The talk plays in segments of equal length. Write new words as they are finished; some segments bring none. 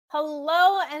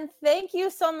Hello, and thank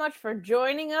you so much for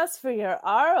joining us for your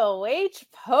ROH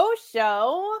post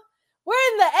show. We're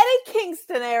in the Eddie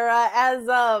Kingston era as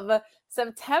of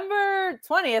September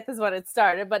 20th is when it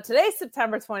started, but today's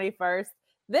September 21st.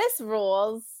 This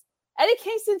rules. Eddie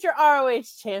Kingston's your ROH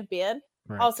champion,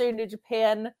 right. Also your New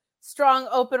Japan strong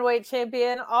openweight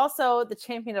champion, also the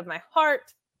champion of my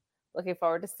heart. Looking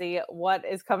forward to see what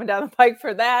is coming down the pike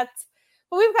for that.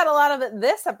 But we've got a lot of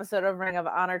this episode of Ring of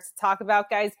Honor to talk about,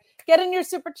 guys. Get in your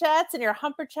super chats and your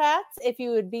humper chats if you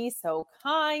would be so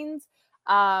kind.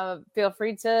 Feel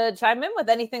free to chime in with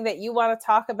anything that you want to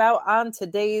talk about on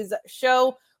today's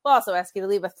show. We'll also ask you to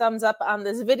leave a thumbs up on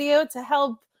this video to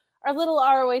help our little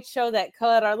ROH show that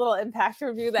could, our little Impact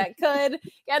review that could.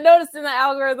 Got noticed in the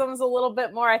algorithms a little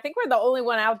bit more. I think we're the only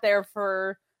one out there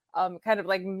for kind of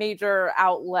like major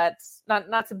outlets,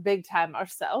 not to big time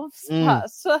ourselves. But,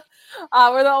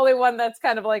 we're the only one that's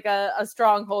kind of like a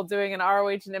stronghold doing an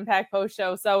ROH and Impact post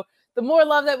show. So the more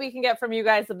love that we can get from you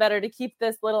guys, the better to keep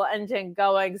this little engine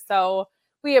going. So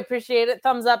we appreciate it.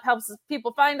 Thumbs up helps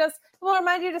people find us. We'll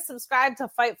remind you to subscribe to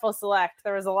Fightful Select.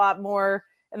 There was a lot more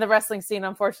in the wrestling scene,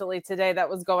 unfortunately, today that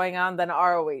was going on than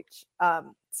ROH.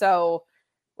 So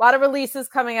a lot of releases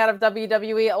coming out of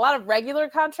WWE, a lot of regular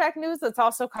contract news that's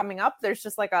also coming up. There's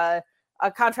just like a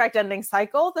contract ending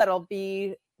cycle that'll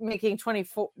be making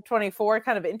 2024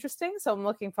 kind of interesting. So I'm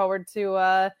looking forward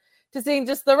to seeing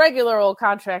just the regular old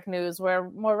contract news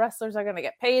where more wrestlers are going to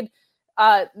get paid.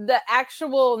 The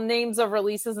actual names of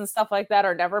releases and stuff like that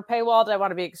are never paywalled. I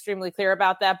want to be extremely clear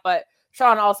about that. But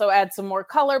Sean also adds some more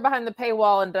color behind the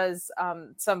paywall and does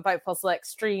some Fightful Select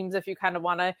streams if you kind of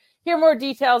want to hear more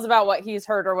details about what he's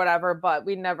heard or whatever. But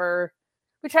we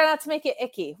try not to make it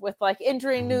icky with like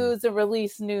injury news and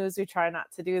release news. We try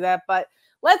not to do that. But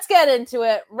let's get into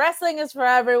it. Wrestling is for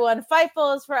everyone.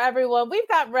 Fightful is for everyone. We've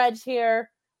got Reg here.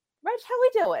 Reg, how we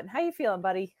doing? How you feeling,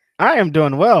 buddy? I am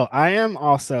doing well. I am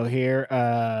also here.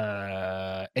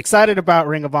 Excited about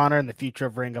Ring of Honor and the future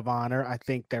of Ring of Honor. I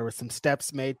think there were some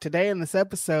steps made today in this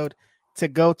episode to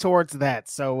go towards that.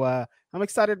 So I'm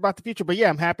excited about the future. But yeah,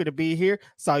 I'm happy to be here.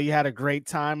 Saw you had a great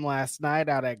time last night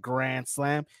out at Grand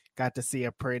Slam. Got to see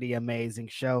a pretty amazing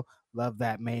show. Love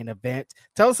that main event.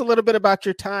 Tell us a little bit about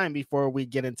your time before we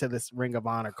get into this Ring of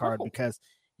Honor card, because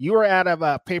you were out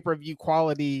of pay-per-view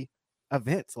quality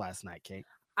events last night, Kate.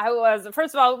 I was.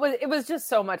 First of all, it was just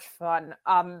so much fun.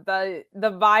 The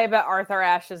vibe at Arthur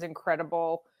Ashe is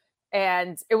incredible,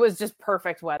 and it was just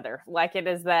perfect weather. Like it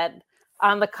is that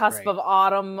on the cusp of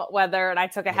autumn weather, and I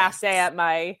took a half day at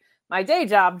my day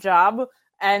job,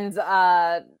 and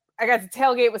I got to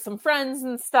tailgate with some friends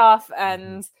and stuff,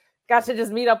 and got to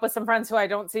just meet up with some friends who I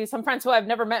don't see, some friends who I've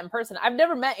never met in person. I've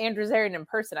never met Andrew Zarian in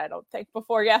person, I don't think,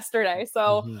 before yesterday.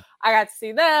 So I got to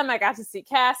see them. I got to see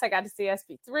Cass. I got to see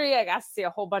SP3. I got to see a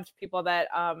whole bunch of people that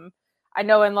I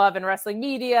know and love in wrestling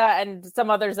media, and some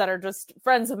others that are just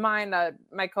friends of mine.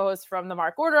 My co-host from the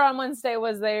Mark Order on Wednesday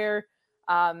was there.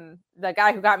 The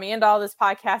guy who got me into all this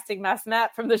podcasting mess,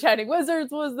 Matt from the Shining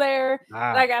Wizards, was there. And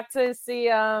I got to see,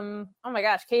 oh my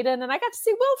gosh, Kaden, and I got to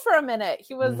see Will for a minute.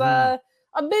 He was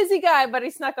a busy guy, but he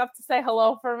snuck up to say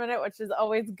hello for a minute, which is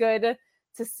always good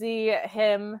to see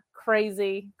him.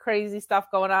 Crazy stuff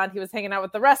going on. He was hanging out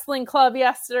with the wrestling club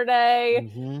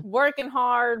yesterday, working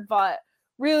hard, but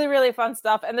really, really fun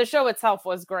stuff. And the show itself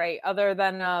was great. Other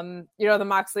than, the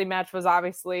Moxley match was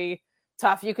obviously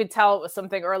tough. You could tell it was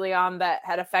something early on that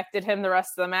had affected him the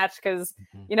rest of the match, because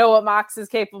you know what Mox is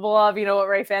capable of, you know what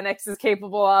Ray Fenix is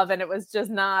capable of, and it was just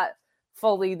not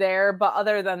fully there. But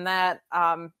other than that,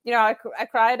 I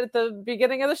cried at the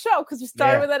beginning of the show because we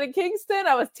started with Eddie Kingston.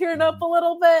 I was tearing up a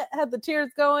little bit, had the tears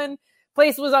going.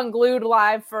 Place was unglued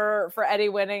live for Eddie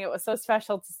winning. It was so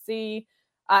special to see.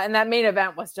 And that main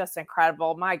event was just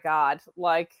incredible. My God,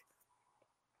 like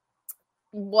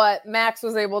what Max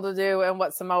was able to do and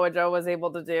what Samoa Joe was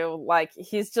able to do. Like,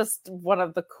 he's just one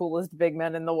of the coolest big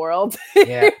men in the world.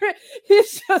 Yeah.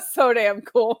 He's just so damn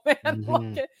cool, man.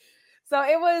 Like, so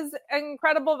it was an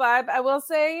incredible vibe. I will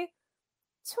say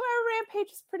 2-hour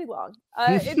Rampage is pretty long.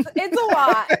 It's a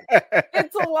lot.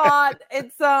 It's a lot.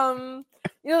 It's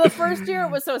the first year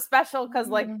it was so special because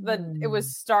it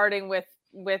was starting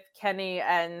with Kenny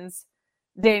and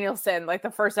Danielson. Like the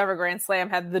first ever Grand Slam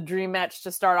had the dream match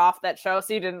to start off that show.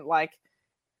 So you didn't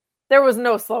there was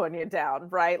no slowing you down,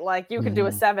 right? Like you could do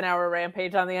a 7-hour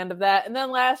Rampage on the end of that. And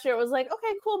then last year it was like,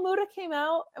 okay, cool. Muda came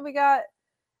out and we got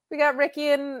Ricky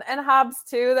and Hobbs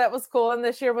too. That was cool. And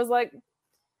this year was like,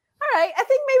 all right, I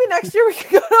think maybe next year we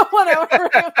could go to a 1-hour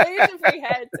Rampage if we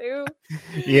had to.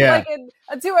 Yeah. Like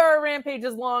a 2-hour Rampage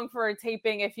is long for a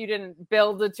taping. If you didn't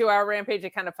build a 2-hour Rampage,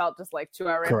 it kind of felt just like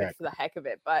 2-hour Rampage for the heck of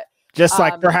it. But Just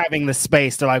like for having the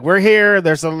space. They're like, we're here.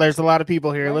 There's a lot of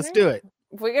people here. Let's do it.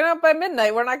 If we get up by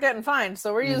midnight, we're not getting fined.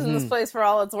 So we're using this place for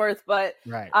all it's worth. But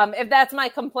if that's my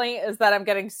complaint, is that I'm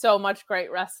getting so much great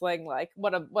wrestling. Like,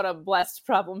 what a blessed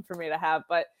problem for me to have.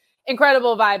 But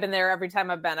incredible vibe in there every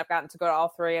time I've been. I've gotten to go to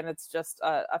all three, and it's just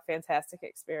a fantastic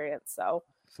experience. So,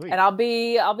 sweet. And I'll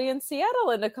be in Seattle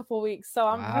in a couple weeks. So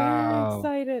I'm very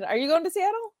excited. Are you going to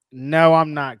Seattle? No,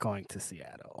 I'm not going to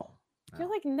Seattle. You're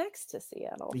like next to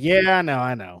Seattle. Yeah,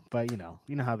 I know. But you know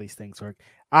how these things work.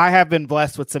 I have been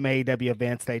blessed with some AEW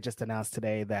events. They just announced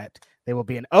today that they will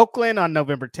be in Oakland on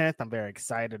November 10th. I'm very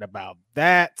excited about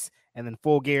that. And then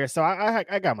Full Gear. So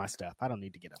I got my stuff. I don't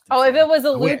need to get up. If it was a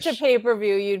Lucha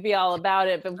pay-per-view, you'd be all about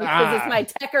it. But because it's my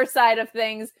Tekker side of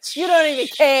things, you don't even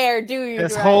care, do you?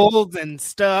 There's holds and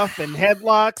stuff and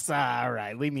headlocks. All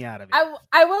right, leave me out of it.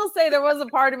 I will say there was a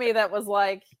part of me that was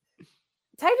like,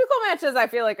 technical matches, I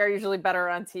feel like, are usually better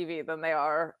on TV than they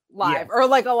are live, or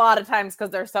like a lot of times because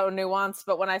they're so nuanced.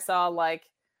 But when I saw like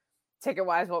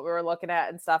ticket-wise what we were looking at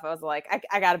and stuff, I was like,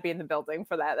 I got to be in the building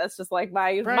for that. That's just like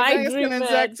my dream. And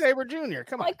Zack Sabre Jr.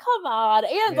 Come on,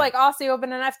 and like Aussie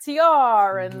Open and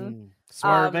FTR and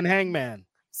Swerve and Hangman.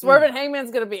 Swerve and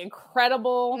Hangman's gonna be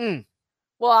incredible.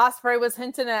 Well, Ospreay was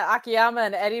hinting at Akiyama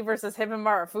and Eddie versus him and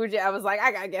Marufuji. I was like,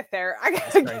 I gotta get there. I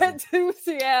gotta get to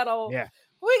Seattle. Yeah.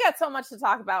 We got so much to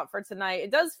talk about for tonight.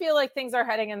 It does feel like things are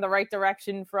heading in the right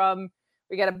direction.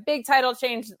 We got a big title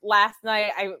change last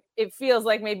night. It feels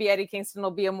like maybe Eddie Kingston will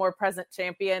be a more present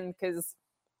champion because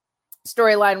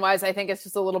storyline wise, I think it's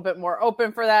just a little bit more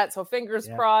open for that. So fingers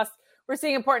crossed. We're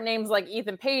seeing important names like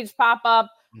Ethan Page pop up.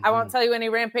 I won't tell you any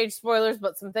Rampage spoilers,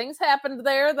 but some things happened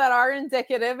there that are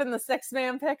indicative in the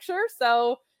 6-man picture.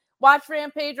 So watch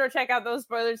Rampage or check out those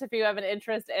spoilers if you have an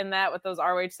interest in that with those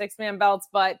ROH 6-man belts.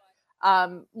 But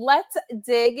let's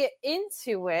dig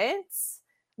into it.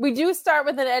 We do start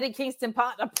with an Eddie Kingston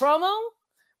promo,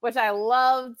 which I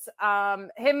loved.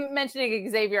 Him mentioning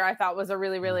Xavier, I thought was a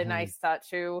really, really nice touch,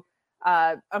 who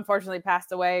unfortunately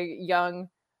passed away young,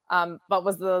 but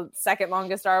was the second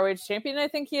longest ROH champion, I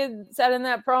think he had said in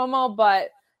that promo. But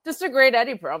just a great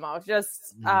Eddie promo.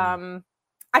 Just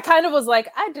I kind of was like,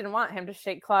 I didn't want him to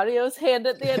shake Claudio's hand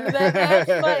at the end of that match,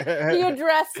 but he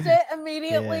addressed it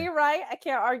immediately, right? I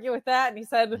can't argue with that. And he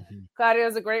said,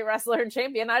 Claudio's a great wrestler and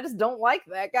champion. I just don't like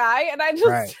that guy. And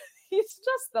he's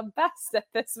just the best at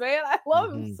this, man. I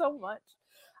love him so much.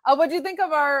 What do you think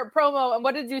of our promo? And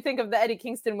what did you think of the Eddie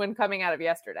Kingston win coming out of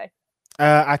yesterday?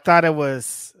 I thought it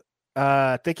was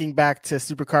thinking back to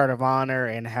Supercard of Honor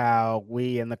and how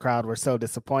we in the crowd were so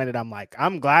disappointed. I'm like,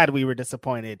 I'm glad we were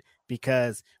disappointed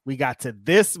because we got to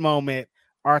this moment,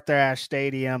 Arthur Ashe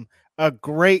Stadium, a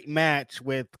great match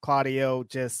with Claudio.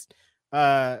 Just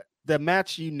the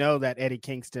match, that Eddie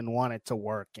Kingston wanted to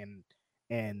work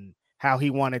and how he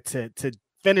wanted to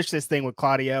finish this thing with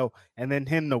Claudio and then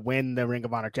him to win the Ring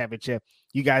of Honor Championship.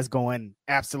 You guys going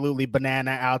absolutely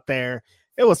banana out there.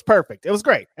 It was perfect. It was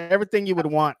great. Everything you would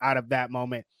want out of that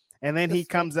moment. And then he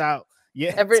comes out.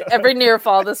 Yeah. Every near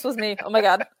fall. This was me. Oh my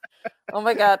God. And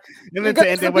then to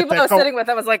end it with the sitting with,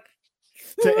 I was like,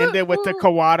 to end it with the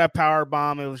Kawada power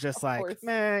bomb. It was just like,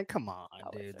 man, come on,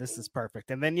 dude. This is perfect.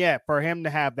 And then, for him to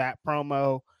have that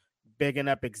promo, bigging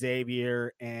up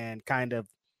Xavier and kind of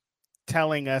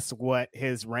telling us what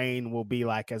his reign will be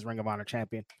like as Ring of Honor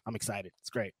champion. I'm excited. It's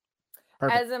great.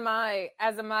 Perfect. As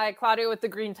am I. Claudio with the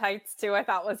green tights too, I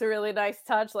thought was a really nice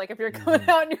touch. Like, if you're coming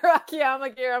out in your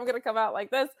Akiyama gear, I'm going to come out like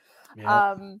this. Yep.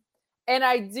 And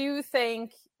I do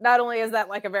think not only is that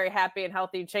like a very happy and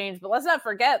healthy change, but let's not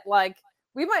forget, like,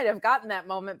 we might have gotten that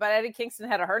moment, but Eddie Kingston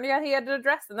had a hernia he had to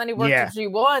address, and then he worked at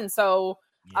G1. So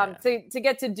to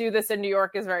get to do this in New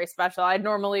York is very special. I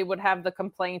normally would have the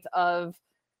complaint of,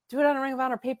 do it on a Ring of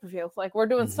Honor pay-per-view. Like, we're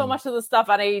doing so much of the stuff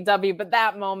on AEW, but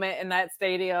that moment in that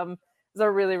stadium is a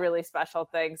really, really special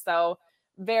thing. So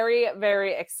very,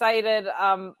 very excited.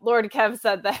 Lord Kev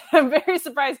said that I'm very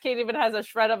surprised Kate even has a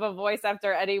shred of a voice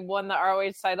after Eddie won the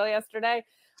ROH title yesterday.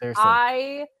 Seriously.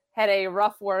 I had a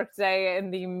rough work day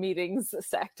in the meetings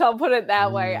sect. I'll put it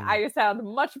that way. I sound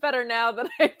much better now than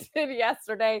I did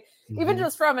yesterday, even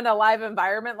just from in a live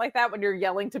environment like that, when you're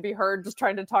yelling to be heard, just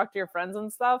trying to talk to your friends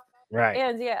and stuff. Right.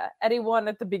 And Eddie won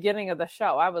at the beginning of the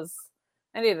show.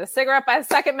 I needed a cigarette by the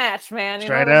second match, man. You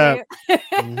Straight up.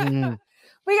 I mean?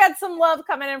 We got some love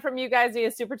coming in from you guys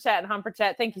via Super Chat and Humper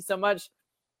Chat. Thank you so much.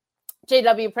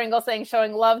 JW Pringle saying,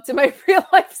 showing love to my real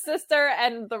life sister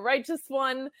and the righteous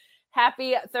one.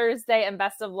 Happy Thursday and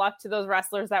best of luck to those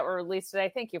wrestlers that were released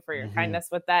today. Thank you for your kindness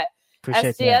with that.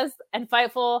 Appreciate SGS and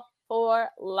Fightful for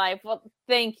Life. Well,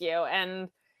 thank you. And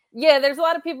there's a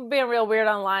lot of people being real weird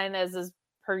online as is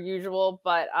per usual,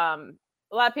 but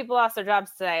a lot of people lost their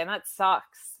jobs today, and that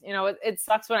sucks. You know, it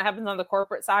sucks when it happens on the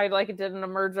corporate side, like it did in a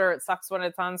merger. It sucks when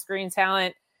it's on screen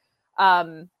talent.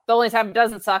 The only time it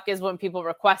doesn't suck is when people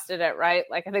requested it, right?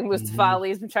 Like I think Mustafa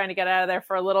Ali's been trying to get out of there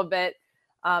for a little bit.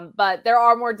 But there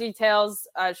are more details.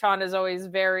 Sean is always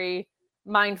very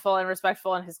mindful and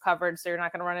respectful in his coverage, so you're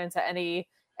not going to run into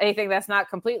anything that's not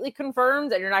completely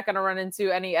confirmed, and you're not going to run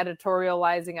into any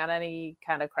editorializing on any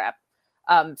kind of crap.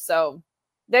 So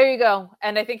there you go.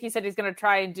 And I think he said he's going to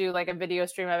try and do like a video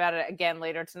stream about it again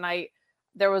later tonight.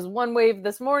 There was one wave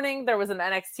this morning. There was an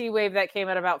NXT wave that came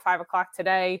at about 5:00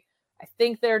 today. I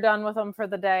think they're done with them for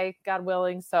the day, God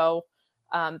willing. So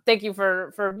thank you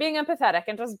for being empathetic,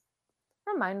 and just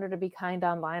reminder to be kind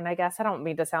online, I guess. I don't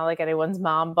mean to sound like anyone's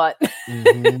mom, but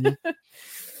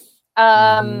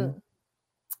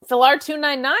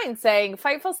Philar299 saying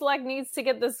Fightful Select needs to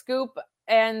get the scoop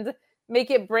and make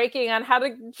it breaking on how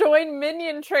to join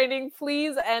Minion training,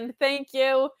 please, and thank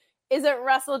you. Is it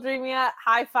Wrestle Dream yet?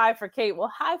 High five for Kate.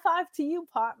 Well, high five to you,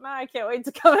 partner. I can't wait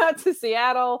to come out to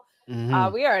Seattle.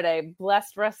 We are at a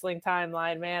blessed wrestling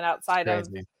timeline, man. Outside of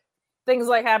things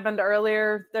like happened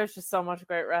earlier, there's just so much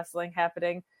great wrestling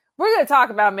happening. We're going to talk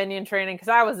about Minion training because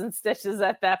I was in stitches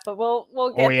at that, but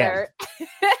we'll get there.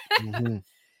 And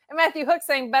Matthew Hook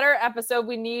saying better episode.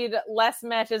 We need less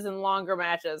matches and longer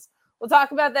matches. We'll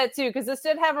talk about that too, because this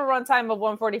did have a runtime of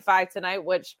 145 tonight,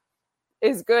 which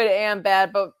is good and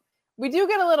bad, but we do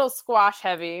get a little squash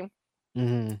heavy.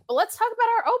 But let's talk about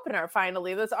our opener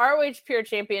finally. This ROH Pure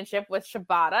Championship with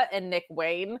Shibata and Nick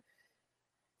Wayne.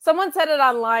 Someone said it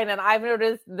online, and I've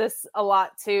noticed this a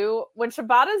lot too. When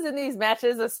Shibata's in these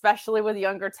matches, especially with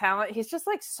younger talent, he's just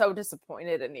like so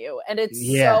disappointed in you. And it's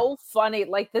so funny.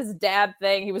 Like this dad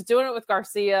thing. He was doing it with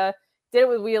Garcia, did it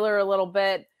with Wheeler a little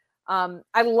bit.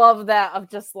 I love that of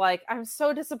just like, I'm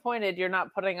so disappointed you're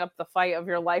not putting up the fight of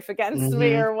your life against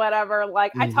me or whatever.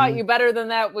 Like I taught you better than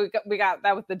that. We got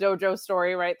that with the dojo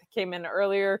story, right? That came in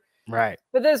earlier. Right.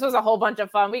 But this was a whole bunch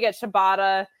of fun. We get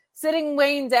Shibata sitting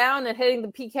Wayne down and hitting the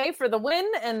PK for the win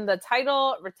and the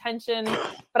title retention.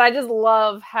 But I just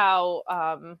love how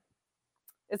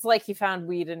it's like he found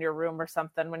weed in your room or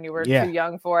something when you were too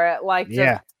young for it. Like,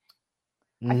 I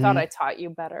thought I taught you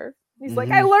better. He's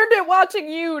like, I learned it watching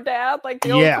you, Dad. Like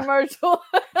the old commercial.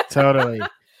 Totally.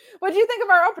 What do you think of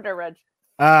our opener, Reg?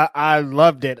 I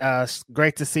loved it.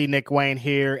 Great to see Nick Wayne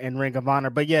here in Ring of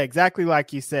Honor. But yeah, exactly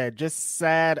like you said, just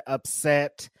sad,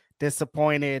 upset,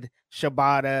 disappointed.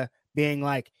 Shibata being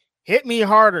like, hit me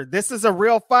harder. This is a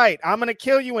real fight. I'm going to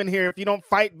kill you in here if you don't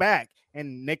fight back.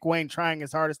 And Nick Wayne trying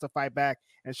his hardest to fight back.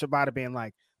 And Shibata being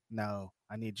like, no,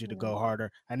 I need you to go harder.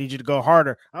 I need you to go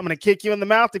harder. I'm going to kick you in the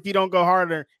mouth if you don't go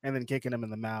harder. And then kicking him in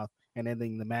the mouth and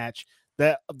ending the match.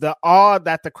 The awe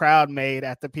that the crowd made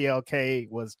at the PLK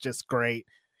was just great.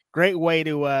 Great way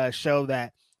to show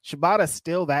that Shibata's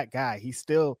still that guy. He's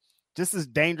still just as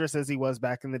dangerous as he was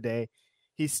back in the day.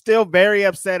 He's still very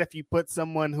upset if you put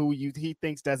someone who he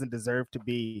thinks doesn't deserve to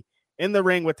be in the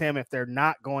ring with him if they're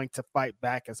not going to fight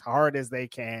back as hard as they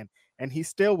can. And he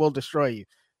still will destroy you.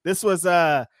 This was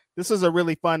a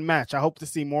really fun match. I hope to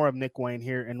see more of Nick Wayne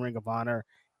here in Ring of Honor.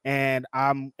 And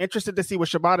I'm interested to see what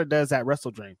Shibata does at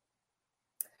Wrestle Dream.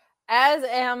 As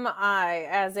am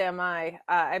I.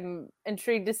 I'm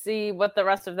intrigued to see what the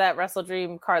rest of that Wrestle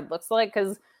Dream card looks like,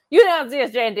 because you announced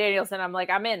ZSJ and Danielson. I'm like,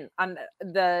 I'm in on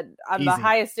the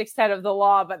highest extent of the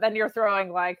law, but then you're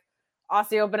throwing like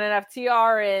Aussie Open and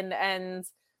FTR in, and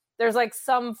there's like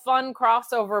some fun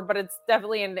crossover, but it's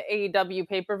definitely an AEW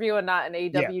pay-per-view and not an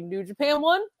AEW New Japan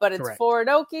one, but it's for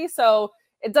Inoki, so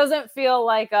it doesn't feel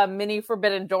like a mini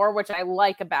Forbidden Door, which I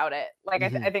like about it. Like,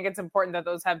 I think it's important that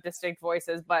those have distinct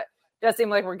voices, but it does seem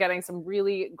like we're getting some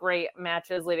really great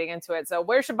matches leading into it. So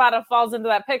where Shibata falls into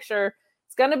that picture,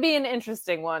 it's going to be an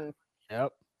interesting one.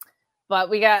 Yep. But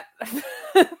we got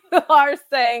Lars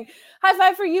saying, high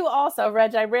five for you also,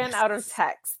 Reg. I ran out of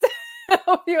text.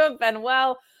 Hope you have been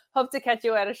well. Hope to catch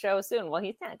you at a show soon. Well,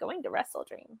 he's not going to Wrestle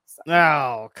Dream. So.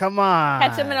 Oh, come on.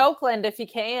 Catch him in Oakland if you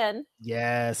can.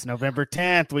 Yes, November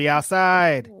 10th. We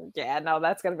outside. Yeah, no,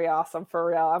 that's going to be awesome for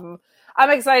real. I'm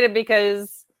excited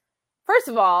because, first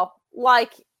of all,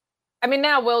 like, I mean,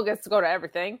 now Will gets to go to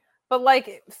everything. But,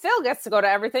 like, Phil gets to go to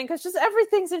everything because just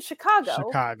everything's in Chicago.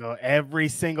 Chicago. Every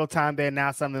single time they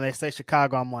announce something, they say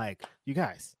Chicago. I'm like, you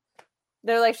guys.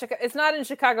 They're like, it's not in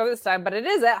Chicago this time, but it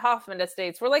is at Hoffman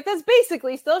Estates. We're like, that's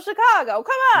basically still Chicago.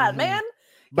 Come on, man.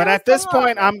 But at this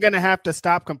point, I'm going to have to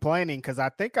stop complaining because I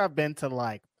think I've been to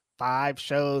like 5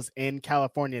 shows in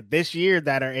California this year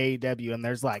that are AEW, and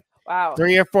there's like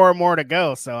 3 or 4 more to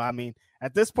go. So, I mean,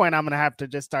 at this point, I'm going to have to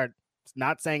just start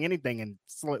not saying anything and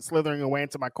slithering away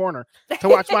into my corner to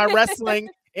watch my wrestling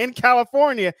in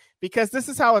California, because this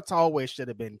is how it's always should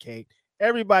have been, Kate.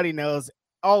 Everybody knows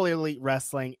All Elite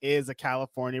Wrestling is a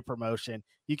California promotion.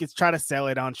 You could try to sell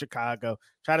it on Chicago,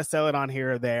 try to sell it on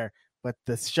here or there, but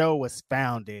the show was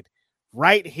founded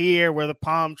right here where the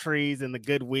palm trees and the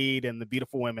good weed and the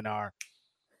beautiful women are.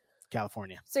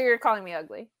 California. So you're calling me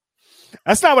ugly?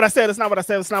 That's not what I said. That's not what I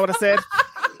said. That's not what I said.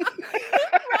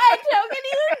 Right, how can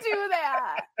you do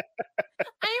that?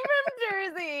 I'm from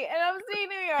Jersey and I'm seeing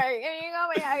New York and you call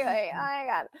me ugly. Oh my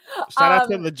god. Shout out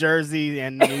to the Jersey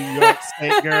and New York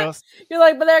State girls. You're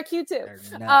like, but they're cute too.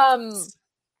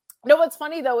 No, what's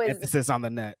funny though is emphasis on the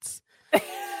nuts.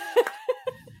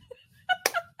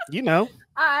 You know.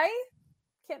 I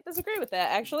can't disagree with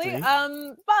that actually.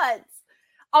 But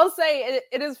I'll say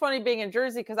it is funny being in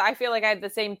Jersey because I feel like I had the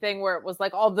same thing where it was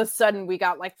like all of a sudden we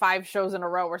got like 5 shows in a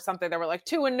row or something. There were like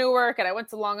 2 in Newark and I went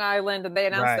to Long Island and they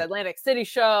announced the Atlantic City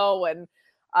show and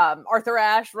Arthur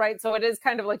Ashe, right? So it is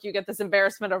kind of like you get this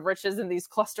embarrassment of riches in these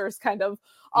clusters kind of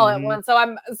all at once. So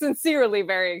I'm sincerely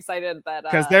very excited that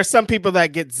because there's some people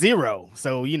that get 0.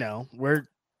 So, you know, we're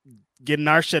getting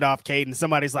our shit off, Kate, and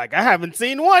somebody's like, I haven't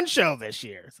seen 1 show this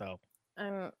year. So,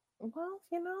 well,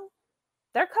 you know.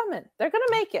 They're coming. They're going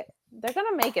to make it. They're going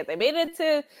to make it. They made it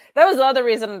to... That was the other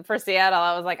reason for Seattle.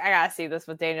 I was like, I got to see this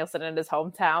with Danielson in his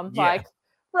hometown. Yeah. Like,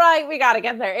 right, we got to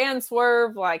get there. And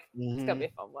Swerve. Like, it's going to be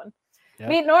a fun one. Yep.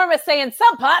 Meet Norma saying,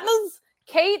 sup, partners?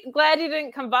 Kate, glad you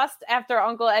didn't combust after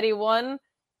Uncle Eddie won.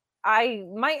 I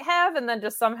might have, and then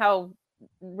just somehow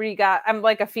I'm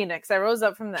like a phoenix. I rose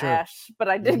up from the ash, but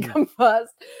I did combust.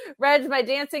 Reg, my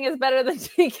dancing is better than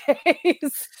TK's. It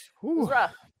was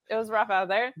rough. It was rough out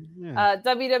there. Yeah.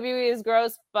 WWE is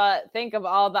gross, but think of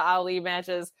all the Ali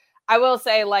matches. I will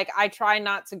say, like, I try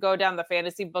not to go down the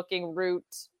fantasy booking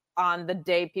route on the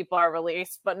day people are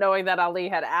released, but knowing that Ali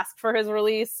had asked for his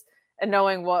release and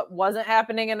knowing what wasn't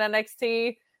happening in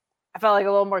NXT, I felt like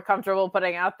a little more comfortable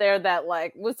putting out there that,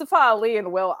 like, Mustafa Ali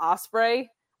and Will Ospreay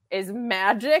is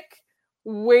magic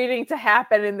waiting to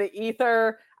happen in the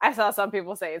ether. I saw some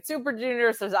people say it's Super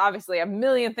Juniors. There's obviously a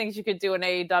million things you could do in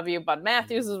AEW. Bud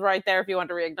Matthews is right there if you want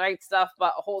to reignite stuff,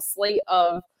 but a whole slate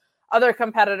of other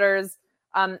competitors.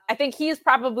 I think he's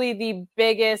probably the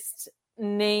biggest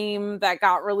name that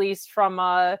got released from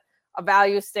a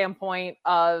value standpoint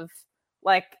of,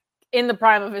 like, in the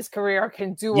prime of his career,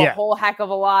 can do a whole heck of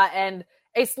a lot, and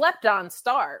a slept-on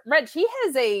star. Reg, he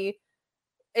has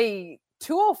a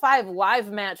 205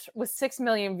 live match with 6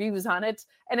 million views on it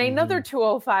and another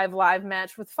 205 live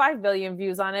match with 5 million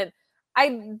views on it.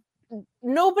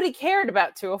 Nobody cared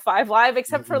about 205 live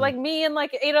except for like me and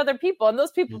like 8 other people. And those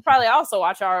people probably also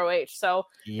watch ROH. So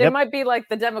they might be like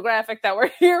the demographic that we're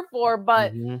here for,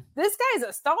 but this guy's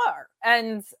a star.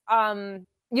 And,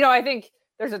 you know, I think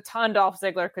there's a ton Dolph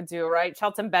Ziggler could do, right?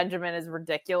 Shelton Benjamin is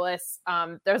ridiculous.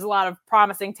 There's a lot of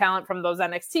promising talent from those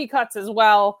NXT cuts as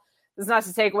well. It's not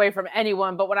to take away from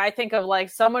anyone, but when I think of like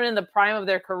someone in the prime of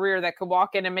their career that could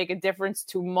walk in and make a difference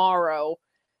tomorrow,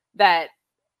 that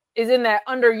is in that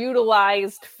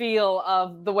underutilized feel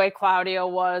of the way Claudio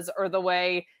was or the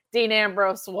way Dean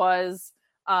Ambrose was,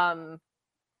 I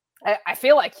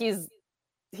feel like he's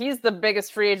the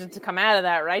biggest free agent to come out of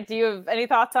that, right? Do you have any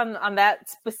thoughts on that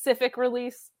specific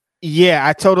release? Yeah,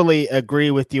 I totally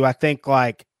agree with you. I think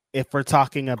like if we're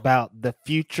talking about the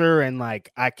future and like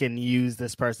I can use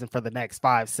this person for the next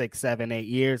 5, 6, 7, 8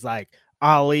 years, like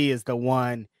Ali is the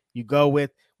one you go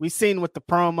with. We've seen with the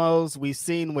promos,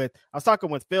 I was talking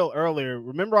with Phil earlier.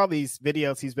 Remember all these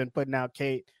videos he's been putting out,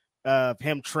 Kate, of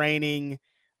him training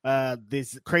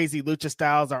these crazy lucha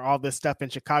styles or all this stuff in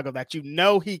Chicago that you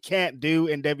know he can't do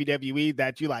in WWE,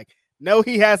 that you like know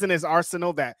he has in his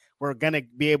arsenal that we're going to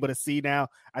be able to see now.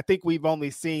 I think we've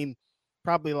only seen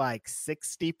probably like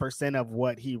 60% of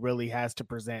what he really has to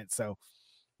present. So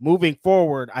moving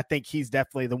forward, I think he's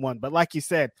definitely the one. But like you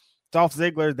said, Dolph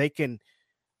Ziggler,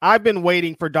 I've been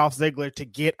waiting for Dolph Ziggler to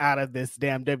get out of this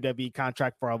damn WWE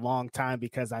contract for a long time,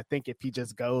 because I think if he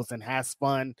just goes and has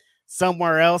fun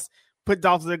somewhere else, put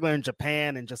Dolph Ziggler in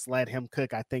Japan and just let him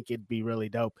cook, I think it'd be really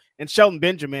dope. And Shelton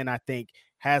Benjamin, I think,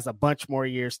 has a bunch more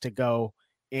years to go.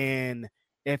 And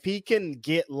if he can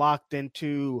get locked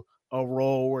into a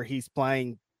role where he's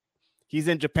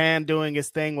in Japan doing his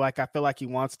thing like I feel like he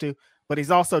wants to, but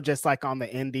he's also just like on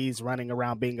the indies running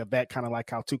around being a vet, kind of like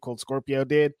how Too Cold Scorpio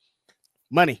did.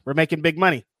 Money. We're making big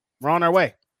money. We're on our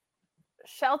way.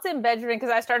 Shelton Benjamin, because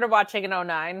I started watching in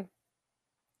 2009.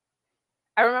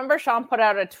 I remember Sean put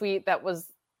out a tweet that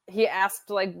he asked,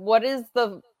 like, what is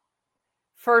the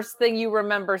first thing you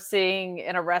remember seeing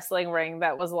in a wrestling ring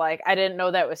that was like, I didn't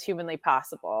know that was humanly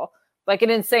possible? Like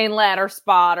an insane ladder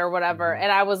spot or whatever.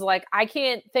 And I was like, I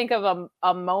can't think of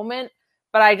a moment,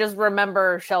 but I just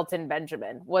remember Shelton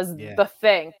Benjamin was Yeah. the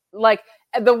thing. Like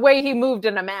the way he moved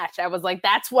in a match, I was like,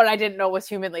 that's what I didn't know was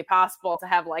humanly possible, to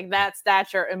have like that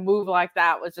stature and move like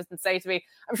that was just insane to me.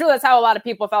 I'm sure that's how a lot of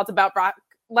people felt about Brock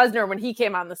Lesnar when he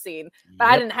came on the scene, but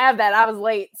I didn't have that. I was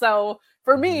late. So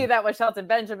for me, that was Shelton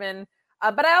Benjamin.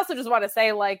 But I also just want to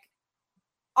say, like,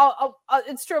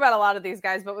 it's true about a lot of these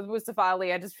guys, but with Mustafa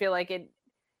Ali, I just feel like it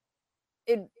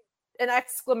an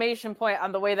exclamation point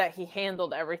on the way that he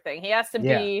handled everything. He has to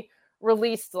be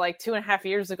released like 2.5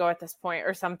 years ago at this point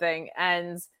or something,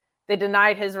 and they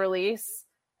denied his release,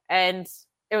 and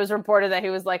it was reported that he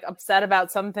was like upset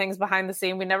about some things behind the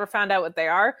scene. We never found out what they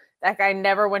are. That guy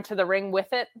never went to the ring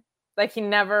with it. Like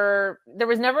there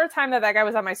was never a time that guy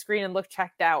was on my screen and looked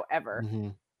checked out ever.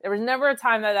 There was never a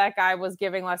time that guy was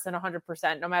giving less than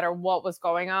 100%, no matter what was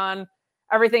going on.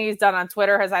 Everything he's done on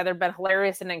Twitter has either been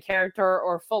hilarious and in character,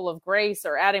 or full of grace,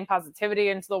 or adding positivity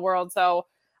into the world. So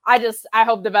I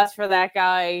hope the best for that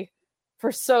guy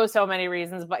for so many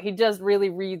reasons, but he just really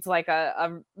reads like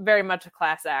a very much a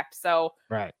class act. So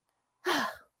right.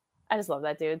 I just love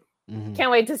that dude.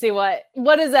 Can't wait to see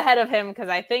what is ahead of him, because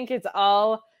I think it's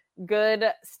all good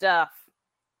stuff.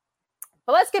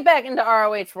 But let's get back into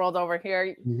ROH world over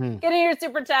here. Getting your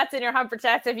super chats and your humper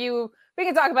chats. We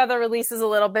can talk about the releases a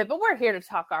little bit, but we're here to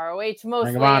talk ROH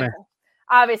mostly.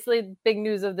 Obviously, big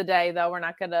news of the day, though. We're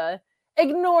not going to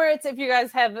ignore it if you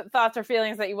guys have thoughts or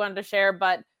feelings that you wanted to share.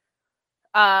 But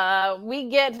we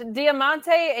get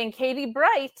Diamante and Katie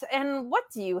Bright. And what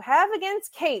do you have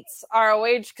against Kate's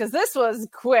ROH? Because this was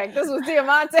quick. This was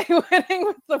Diamante winning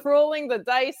with the rolling the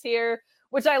dice here,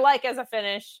 which I like as a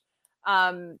finish.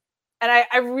 And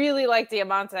I really like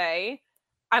Diamante.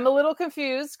 I'm a little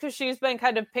confused because she's been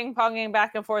kind of ping-ponging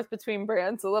back and forth between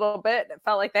brands a little bit. It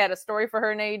felt like they had a story for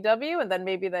her in AEW, and then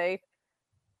maybe they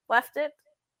left it.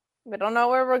 We don't know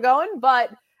where we're going, but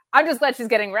I'm just glad she's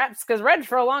getting reps, because Reg,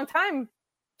 for a long time,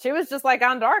 she was just like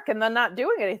on Dark and then not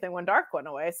doing anything when Dark went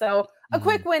away. So a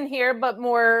quick win here, but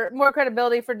more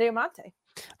credibility for Diamante.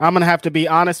 I'm going to have to be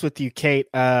honest with you, Kate.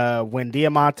 When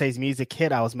Diamante's music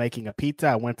hit, I was making a pizza.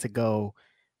 I went to go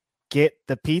get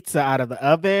the pizza out of the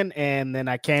oven, and then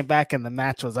I came back and the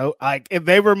match was like, if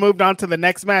they were moved on to the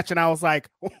next match, and I was like,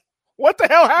 what the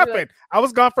hell happened? I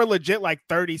was gone for legit like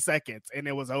 30 seconds and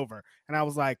it was over, and I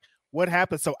was like, what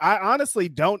happened? So I honestly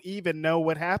don't even know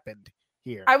what happened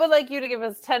here. I would like you to give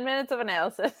us 10 minutes of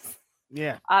analysis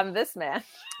on this man.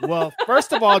 Well,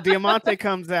 first of all, Diamante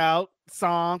comes out,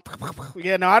 song,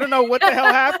 I don't know what the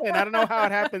hell happened. I don't know how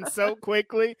it happened so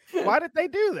quickly. Why did they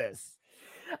do this?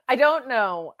 I don't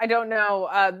know.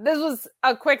 This was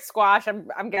a quick squash.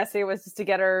 I'm guessing it was just to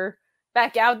get her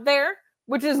back out there,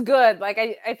 which is good. Like,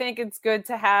 I think it's good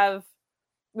to have,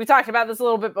 we talked about this a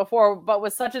little bit before, but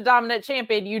with such a dominant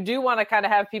champion, you do want to kind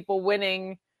of have people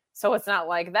winning, so it's not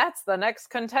like that's the next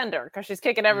contender, because she's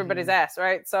kicking everybody's ass,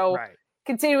 right? So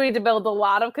continuing to build a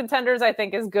lot of contenders, I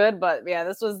think, is good. But yeah,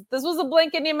 this was a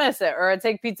blink and you miss it, or a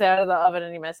take pizza out of the oven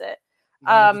and you miss it.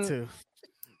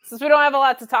 Since we don't have a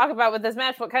lot to talk about with this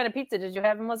match, what kind of pizza did you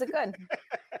have, and was it good?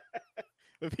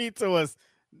 The pizza was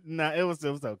it was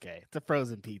okay. It's a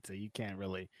frozen pizza. You can't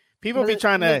really. People be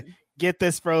trying to get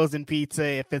this frozen pizza.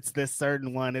 If it's this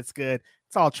certain one, it's good.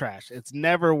 It's all trash. It's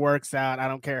never works out. I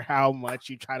don't care how much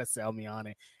you try to sell me on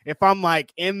it. If I'm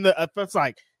like if it's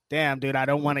like, damn, dude, I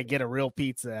don't want to get a real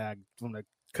pizza. I want to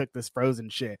cook this frozen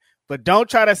shit. But don't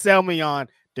try to sell me on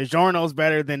DiGiorno's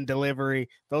better than delivery.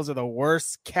 Those are the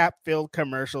worst cap-filled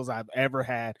commercials I've ever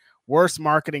had. Worst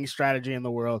marketing strategy in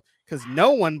the world, because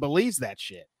no one believes that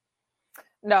shit.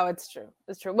 No, it's true.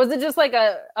 It's true. Was it just like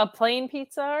a plain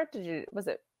pizza? Or it was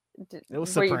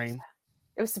Supreme.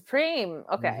 It was Supreme.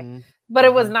 Okay. But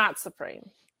it was not Supreme.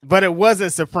 But it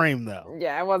wasn't Supreme, though.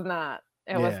 Yeah, it was not.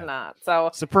 It was not. So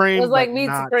Supreme. It was like meat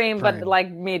Supreme, but like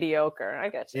mediocre. I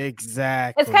get you.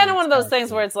 Exactly. It's kind of one of those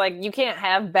things where it's like you can't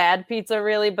have bad pizza,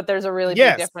 really, but there's a really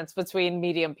big difference between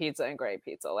medium pizza and great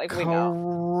pizza. Like we know.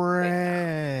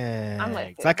 Correct. I'm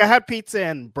like, I had pizza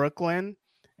in Brooklyn,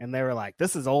 and they were like,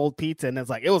 "This is old pizza," and it's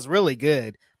like it was really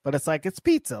good, but it's like it's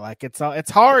pizza. Like it's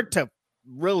hard to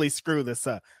really screw this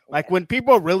up. Like when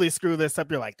people really screw this up,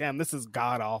 you're like, "Damn, this is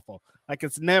god awful." Like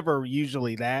it's never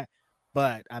usually that.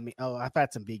 But I mean, I've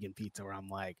had some vegan pizza where I'm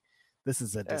like, this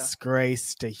is a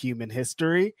disgrace to human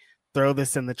history. Throw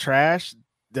this in the trash.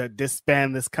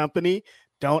 Disband this company.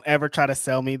 Don't ever try to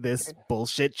sell me this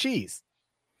bullshit cheese.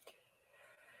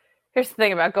 Here's the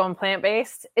thing about going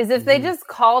plant-based is if they just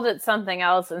called it something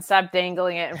else and stopped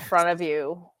dangling it in front of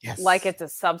you like it's a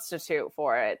substitute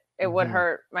for it, it would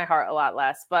hurt my heart a lot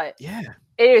less. But it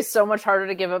is so much harder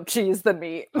to give up cheese than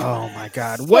meat. Oh my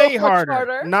God. So way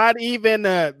harder. Not even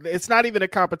it's not even a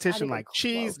competition. Like close.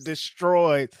 Cheese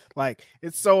destroyed. Like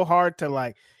it's so hard to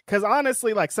like, because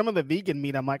honestly, like some of the vegan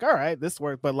meat, I'm like, all right, this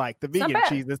works. But like the vegan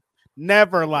cheese is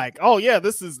never like, oh yeah,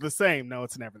 this is the same. No,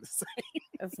 it's never the same.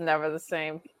 It's never the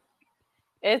same.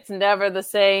 It's never the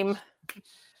same.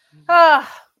 Well,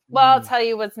 I'll tell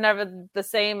you what's never the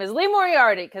same is Lee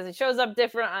Moriarty, because he shows up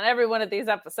different on every one of these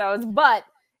episodes. But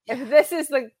if this is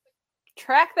the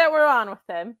track that we're on with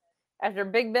him, after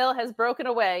Big Bill has broken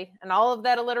away and all of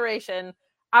that alliteration,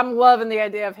 I'm loving the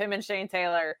idea of him and Shane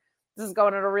Taylor. This is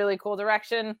going in a really cool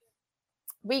direction.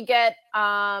 We get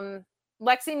Lexi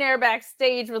Nair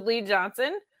backstage with Lee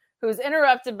Johnson, who's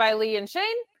interrupted by Lee and Shane.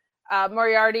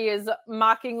 Moriarty is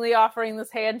mockingly offering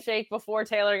this handshake before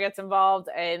Taylor gets involved,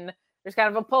 and there's kind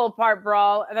of a pull-apart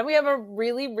brawl. And then we have a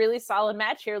really, really solid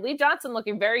match here. Lee Johnson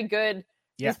looking very good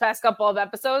these past couple of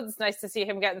episodes. It's nice to see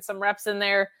him getting some reps in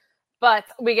there. But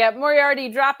we get Moriarty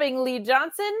dropping Lee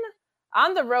Johnson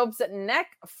on the ropes at neck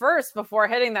first before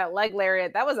hitting that leg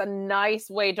lariat. That was a nice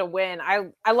way to win.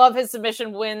 I love his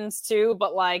submission wins too,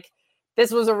 but like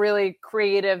this was a really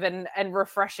creative and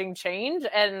refreshing change.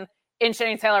 And in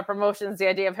Shane Taylor Promotions, the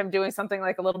idea of him doing something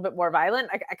like a little bit more violent,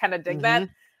 I kind of dig that.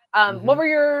 What were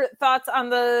your thoughts on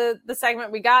the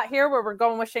segment we got here where we're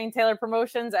going with Shane Taylor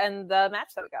Promotions and the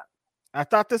match that we got? I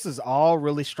thought this is all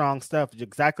really strong stuff.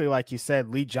 Exactly like you said,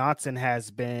 Lee Johnson has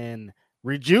been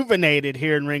rejuvenated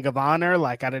here in Ring of Honor.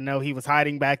 Like, I didn't know he was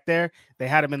hiding back there. They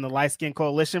had him in the Light Skin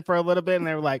Coalition for a little bit, and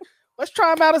they were like, let's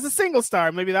try him out as a single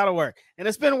star. Maybe that'll work. And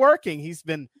it's been working. He's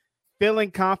been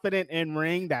feeling confident in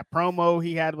ring. That promo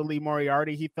he had with Lee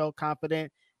Moriarty, he felt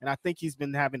confident, and I think he's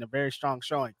been having a very strong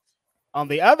showing. On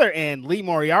the other end, Lee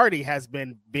Moriarty has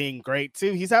been being great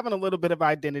too. He's having a little bit of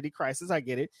identity crisis. I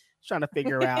get it. He's trying to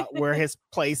figure out where his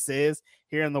place is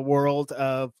here in the world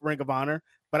of Ring of Honor.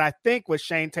 But I think with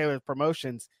Shane Taylor's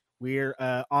Promotions, we're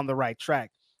on the right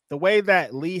track. The way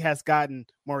that Lee has gotten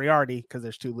Moriarty, because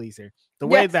there's two Lees here, the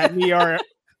way that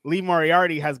Lee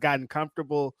Moriarty has gotten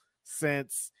comfortable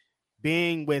since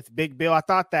being with Big Bill. I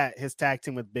thought that his tag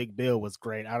team with Big Bill was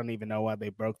great. I don't even know why they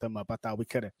broke them up. I thought we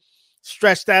could have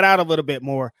stretched that out a little bit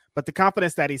more, but the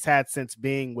confidence that he's had since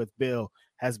being with Bill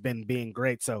has been being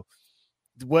great. So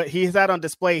what he's had on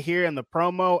display here in the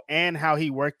promo and how he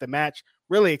worked the match,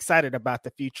 really excited about the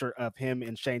future of him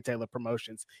in Shane Taylor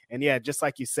Promotions. And yeah, just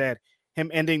like you said, him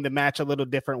ending the match a little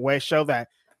different way, show that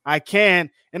I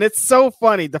can. And it's so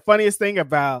funny. The funniest thing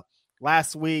about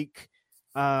last week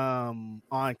on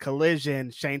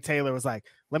Collision, Shane Taylor was like,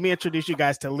 let me introduce you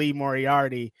guys to Lee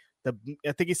Moriarty.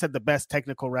 I think he said the best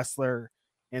technical wrestler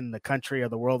in the country or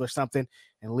the world or something.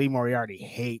 And Lee Moriarty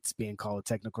hates being called a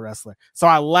technical wrestler. So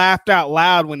I laughed out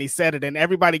loud when he said it. And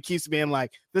everybody keeps being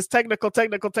like, this technical.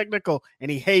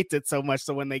 And he hates it so much.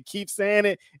 So when they keep saying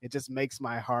it, it just makes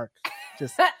my heart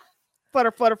just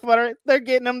flutter. They're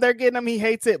getting him. He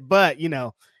hates it. But, you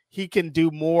know, he can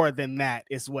do more than that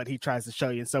is what he tries to show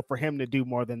you. And so for him to do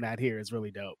more than that here is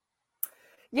really dope.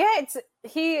 Yeah,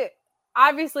 he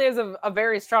obviously has a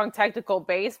very strong technical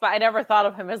base, but I never thought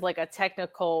of him as like a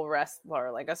technical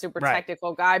wrestler, like a super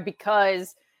technical guy,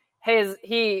 because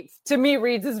he to me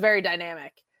reads as very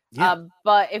dynamic. Yeah.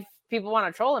 But if people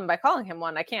want to troll him by calling him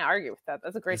one, I can't argue with that.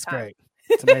 That's a great time. Great.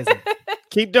 It's amazing.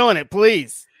 Keep doing it,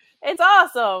 please. It's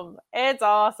awesome.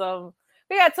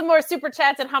 We got some more super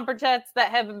chats and humper chats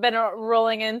that have been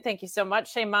rolling in. Thank you so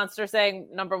much. Shane Monster saying,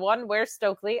 number 1, where's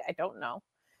Stokely? I don't know.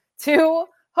 2,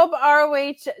 hope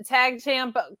ROH tag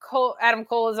champ Adam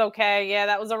Cole is okay. Yeah,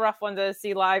 that was a rough one to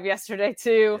see live yesterday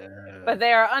too. Yeah. But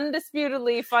they are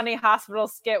undisputedly funny hospital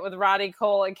skit with Roddy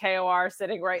Cole and KOR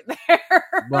sitting right there.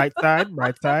 Right side.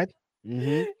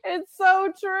 Mm-hmm. It's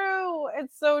so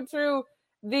true.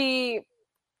 The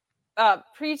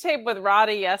pre-tape with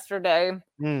Roddy yesterday,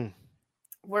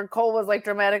 where Cole was like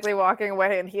dramatically walking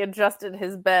away and he adjusted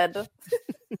his bed.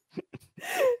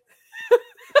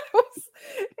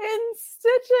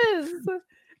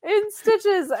 in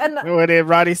stitches. And when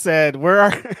Roddy said,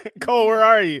 Cole, where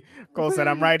are you? Cole said,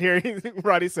 I'm right here.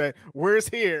 Roddy said, where's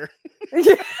here?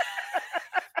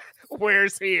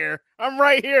 Where's here? I'm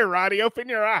right here, Roddy. Open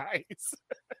your eyes.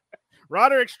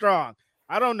 Roderick Strong.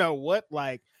 I don't know what,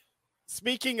 like,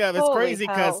 speaking of, it's Holy crazy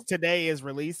because hell. today is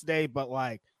release day, but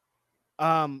like,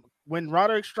 when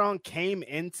Roderick Strong came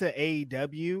into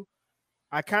AEW,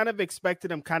 I kind of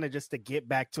expected him kind of just to get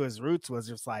back to his roots, was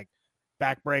just like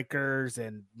backbreakers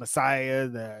and Messiah,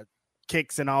 the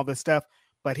kicks and all this stuff.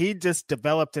 but he just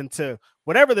developed into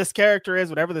whatever this character is,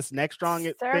 whatever this next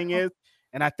strong thing is.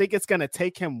 And I think it's going to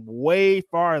take him way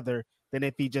farther than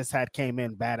if he just had came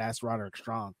in badass Roderick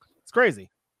Strong. It's crazy.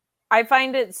 I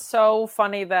find it so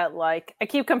funny that, like, I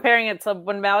keep comparing it to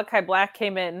when Malachi Black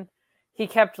came in, he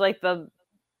kept, like, the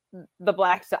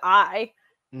black to eye,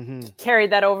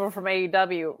 carried that over from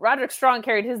AEW. Roderick Strong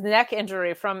carried his neck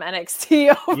injury from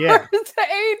NXT over to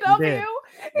AEW.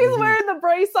 He's wearing the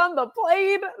brace on the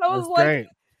plane. And I was like, great.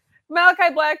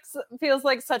 Malachi Black feels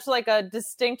like such like a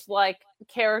distinct like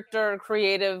character,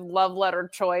 creative love letter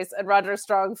choice, and Roderick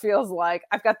Strong feels like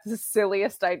I've got the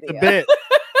silliest idea.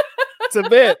 It's a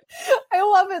bit. I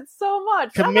love it so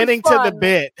much. Committing to the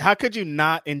bit. How could you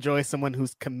not enjoy someone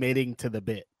who's committing to the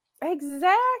bit?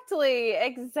 Exactly.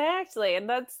 And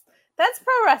that's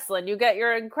pro wrestling. You get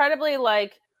your incredibly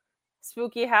like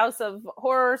spooky house of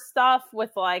horror stuff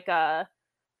with like a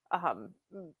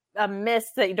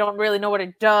mist that you don't really know what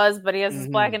it does, but he has his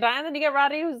black and then you get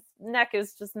Roddy, whose neck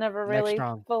is just never really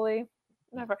fully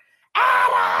never.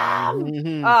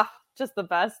 Adam! Just the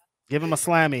best. Give him a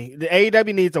slammy. The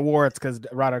AEW needs awards because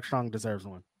Roderick Strong deserves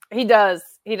one. He does.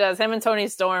 Him and Tony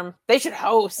Storm. They should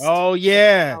host. Oh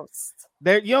yeah.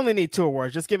 You only need 2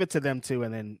 awards. Just give it to them 2,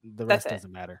 and then the rest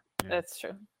doesn't matter. Yeah. That's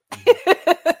true.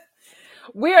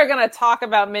 We are going to talk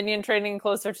about Minion training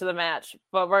closer to the match,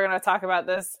 but we're going to talk about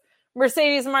this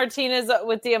Mercedes Martinez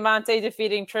with Diamante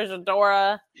defeating Trish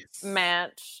Adora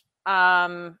match.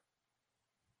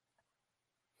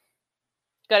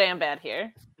 Good and bad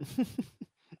here.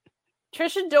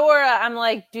 Trish Adora, I'm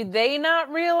like, do they not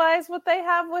realize what they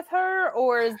have with her?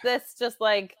 Or is this just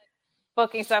like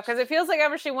booking stuff? Because it feels like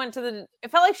ever she went to it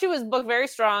felt like she was booked very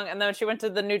strong, and then she went to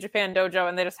the New Japan dojo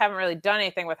and they just haven't really done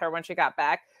anything with her when she got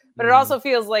back. But it also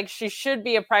feels like she should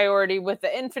be a priority with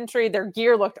the infantry. Their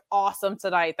gear looked awesome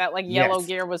tonight. That like yellow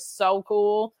gear was so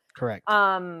cool. Correct.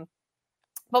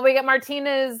 But we get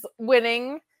Martinez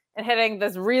winning and hitting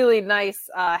this really nice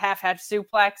half-hatch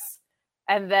suplex,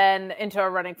 and then into a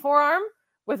running forearm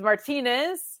with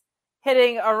Martinez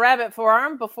hitting a rabbit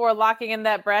forearm before locking in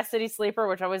that Brass City Sleeper,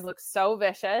 which always looks so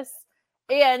vicious.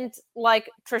 And like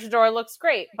Trish Adora looks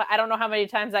great, but I don't know how many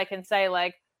times I can say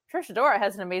like Trish Adora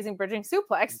has an amazing bridging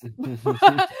suplex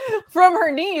from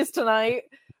her knees tonight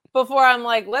before I'm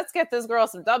like, let's get this girl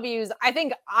some W's. I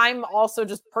think I'm also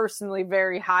just personally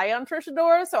very high on Trish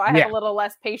Adora, so I have a little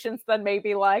less patience than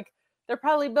maybe like they're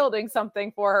probably building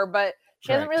something for her, but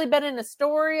she hasn't really been in a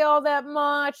story all that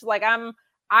much. Like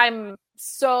I'm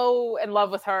so in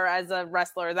love with her as a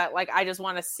wrestler that like I just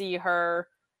want to see her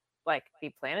like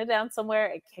be planted down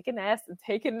somewhere and kicking ass and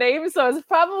taking names. So it's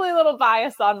probably a little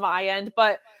biased on my end,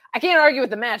 but I can't argue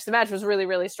with the match. The match was really,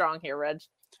 really strong here, Reg.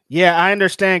 Yeah, I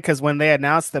understand, because when they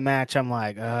announced the match, I'm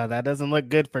like, that doesn't look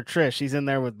good for Trish. She's in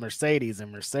there with Mercedes,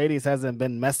 and Mercedes hasn't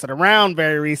been messing around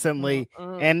very recently,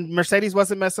 and Mercedes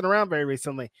wasn't messing around very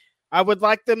recently. I would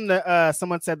like them to,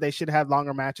 someone said they should have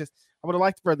longer matches. I would have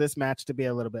liked for this match to be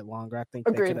a little bit longer. I think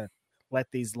they could have let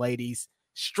these ladies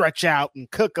stretch out and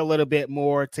cook a little bit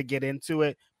more to get into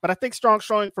it. But I think strong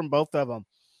showing from both of them.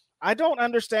 I don't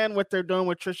understand what they're doing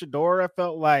with Trish Adora. I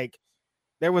felt like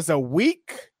there was a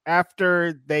week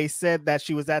after they said that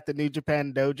she was at the New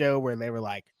Japan dojo where they were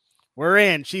like, we're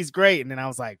in, she's great. And then I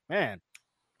was like, man,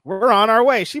 we're on our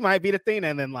way. She might beat Athena.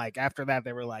 And then like after that,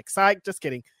 they were like, psych, just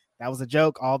kidding. That was a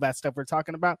joke. All that stuff we're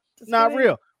talking about, not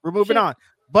real. We're moving on.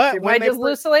 But when they just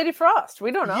lose to Lady Frost,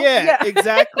 we don't know. Yeah.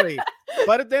 Exactly.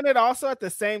 But then it also at the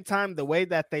same time, the way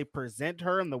that they present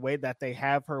her and the way that they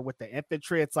have her with the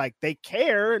infantry, it's like they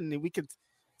care and we could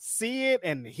see it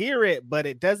and hear it, but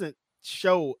it doesn't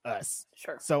show us.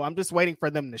 Sure. So I'm just waiting for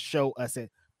them to show us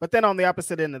it. But then on the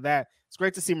opposite end of that, it's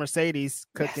great to see Mercedes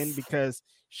cooking because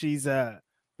she's a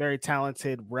very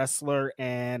talented wrestler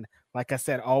and, like I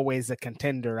said, always a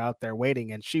contender out there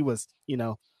waiting. And she was,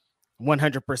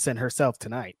 100% herself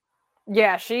tonight.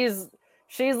 Yeah, she's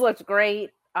looked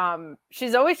great.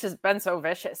 She's always just been so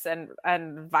vicious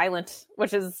and violent,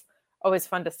 which is always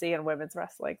fun to see in women's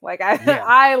wrestling. Like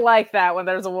I like that when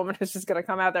there's a woman who's just gonna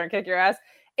come out there and kick your ass.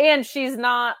 And she's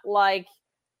not like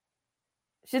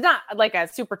a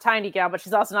super tiny gal, but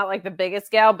she's also not like the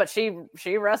biggest gal, but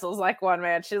she wrestles like one,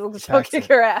 man. She'll kick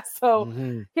your ass. So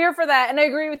here for that. And I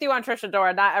agree with you on Trish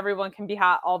Adora. Not everyone can be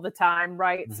hot all the time,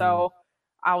 right? So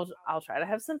I'll try to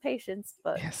have some patience,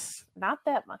 but not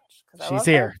that much. She's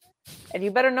here. Her. And you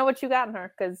better know what you got in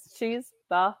her because she's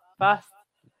the best.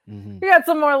 We got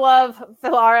some more love.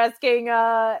 Phil R asking,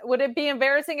 would it be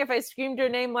embarrassing if I screamed your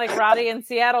name like Roddy in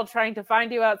Seattle trying to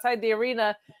find you outside the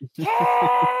arena? Kate!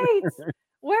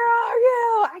 Where are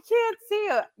you? I can't see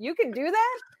you. You can do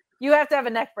that? You have to have a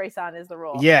neck brace on is the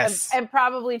rule. Yes. And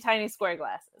probably tiny square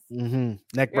glasses. Neck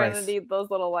You're brace. going to need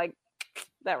those little, like,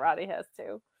 that Roddy has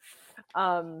too.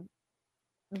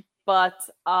 But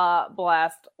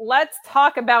blast. Let's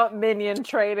talk about minion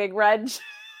training, Reg.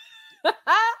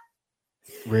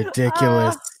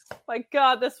 Ridiculous. My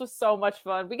God, this was so much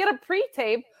fun. We get a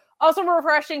pre-tape. Also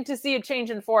refreshing to see a change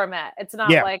in format. It's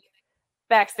not like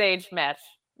backstage match,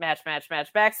 backstage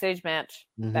match, backstage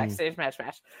match.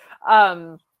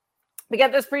 We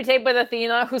get this pre-tape with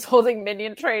Athena, who's holding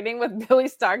minion training with Billy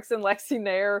Starks and Lexi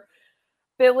Nair.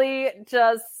 Billy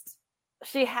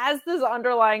she has this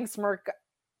underlying smirk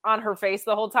on her face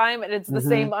the whole time, and it's the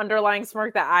same underlying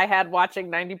smirk that I had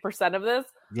watching 90% of this.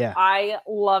 Yeah. I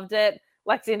loved it.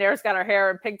 Lexi Nair's got her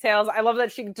hair in pigtails. I love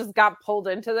that she just got pulled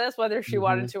into this, whether she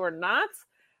wanted to or not.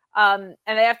 And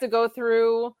they have to go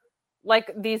through like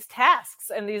these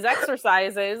tasks and these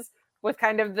exercises with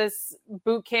kind of this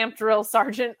boot camp drill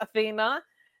sergeant Athena.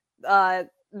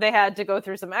 They had to go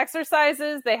through some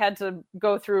exercises. They had to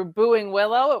go through booing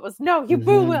Willow. It was, no, you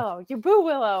boo Willow, you boo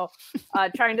Willow.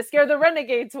 Trying to scare the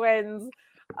Renegade twins.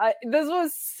 This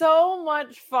was so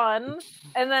much fun.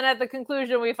 And then at the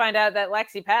conclusion, we find out that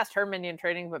Lexi passed her minion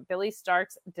training, but Billy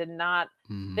Starks did not.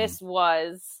 This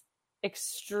was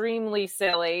extremely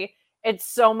silly. It's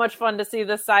so much fun to see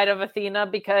this side of Athena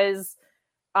because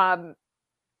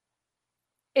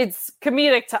it's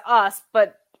comedic to us,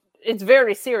 but it's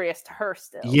very serious to her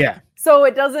still. Yeah. So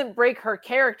it doesn't break her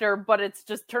character, but it's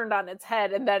just turned on its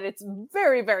head, and that it's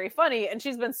very, very funny. And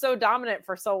she's been so dominant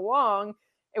for so long,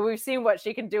 and we've seen what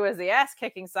she can do as the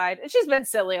ass-kicking side. And she's been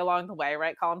silly along the way,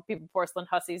 right? Calling people porcelain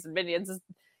hussies and minions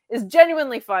is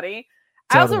genuinely funny.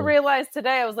 Totally. I also realized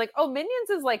today, I was like, oh,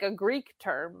 minions is like a Greek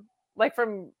term, like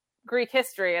from Greek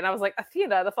history. And I was like,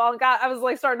 Athena, the fallen god. I was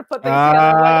like starting to put things together.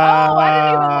 I'm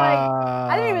like, oh,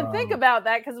 I didn't even think about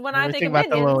that, because when I think of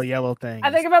minions, the little yellow thing,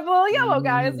 I think about the little yellow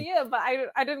guys. Yeah, but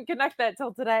I didn't connect that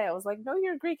till today. I was like, no,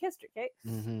 you're Greek history, Kate.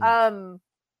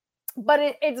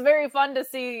 But it's very fun to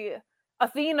see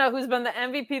Athena, who's been the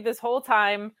MVP this whole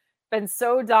time, been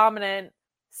so dominant,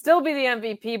 still be the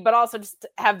MVP, but also just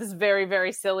have this very,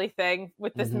 very silly thing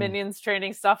with this minions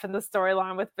training stuff and the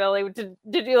storyline with Billy.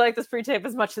 Did you like this pre-tape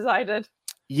as much as I did?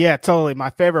 Yeah, totally. My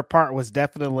favorite part was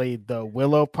definitely the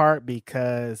Willow part,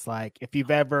 because like if you've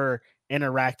ever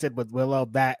interacted with Willow,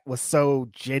 that was so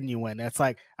genuine. It's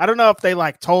like, I don't know if they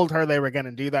like told her they were going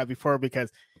to do that before,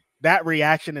 because that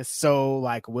reaction is so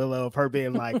like Willow, of her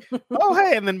being like, oh,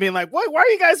 hey, and then being like, what, why are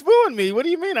you guys booing me? What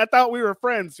do you mean? I thought we were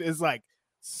friends. Is like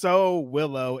so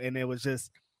Willow, and it was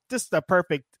just a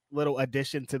perfect little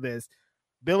addition to this.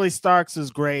 Billy Starks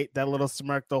is great. That little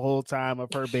smirk the whole time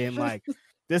of her being like,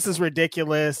 this is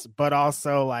ridiculous, but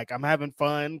also like I'm having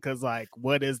fun, because like,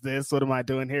 what is this? What am I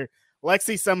doing here?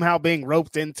 Lexi somehow being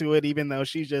roped into it, even though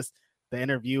she's just the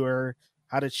interviewer.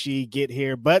 How did she get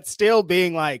here? But still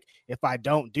being like, if I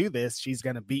don't do this, she's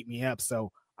going to beat me up. So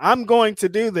I'm going to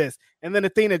do this. And then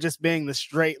Athena just being the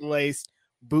straight-laced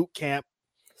boot camp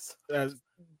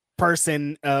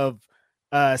person of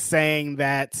saying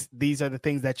that these are the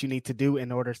things that you need to do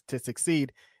in order to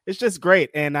succeed. It's just great.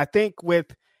 And I think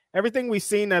with everything we've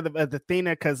seen of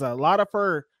Athena, because a lot of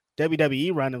her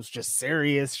WWE run was just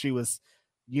serious. She was,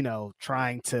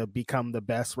 trying to become the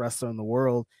best wrestler in the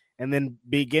world. And then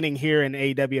beginning here in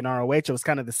AEW and ROH, it was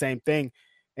kind of the same thing.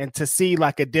 And to see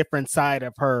like a different side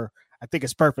of her, I think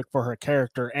is perfect for her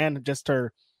character and just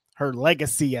her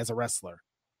legacy as a wrestler.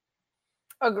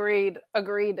 Agreed.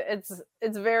 It's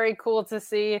very cool to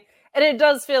see. And it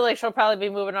does feel like she'll probably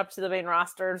be moving up to the main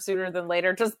roster sooner than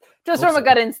later. Just from a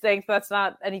gut instinct. That's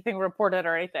not anything reported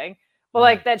or anything. But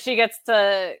like that she gets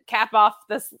to cap off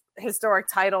this historic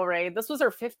title reign. This was her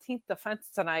 15th defense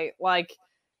tonight. Like,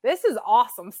 this is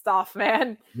awesome stuff,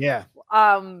 man. Yeah.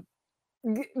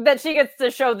 That she gets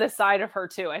to show this side of her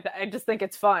too. I just think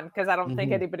it's fun, because I don't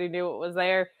think anybody knew it was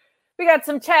there. We got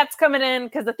some chats coming in,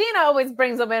 because Athena always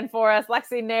brings them in for us.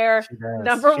 Lexi Nair,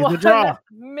 number She's one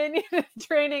minion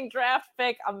training draft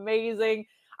pick. Amazing.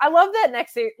 I love that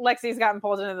Lexi's gotten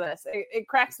pulled into this. It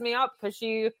cracks me up, because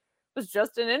she was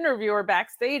just an interviewer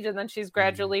backstage, and then she's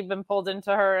gradually been pulled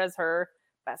into her as her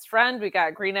best friend. We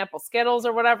got green apple Skittles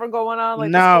or whatever going on. Like,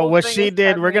 no, what she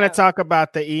did, we're going to talk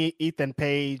about the Ethan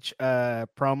Page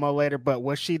promo later, but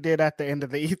what she did at the end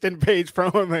of the Ethan Page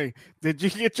promo, did you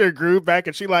get your groove back?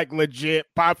 And she like legit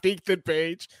popped Ethan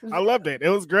Page. I loved it. It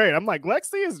was great. I'm like,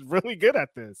 Lexi is really good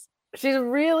at this. She's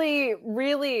really,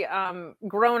 really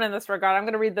grown in this regard. I'm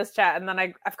going to read this chat, and then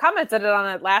I've commented on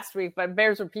it last week, but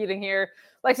bears repeating here.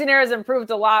 Lexi Nair has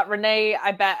improved a lot. Renee,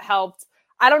 I bet, helped.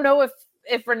 I don't know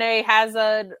if Renee has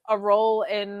a role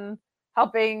in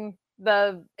helping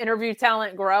the interview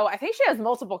talent grow. I think she has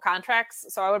multiple contracts,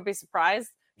 so I would be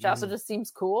surprised. She also just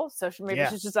seems cool, so maybe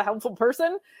she's just a helpful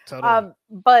person. Totally.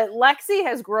 But Lexi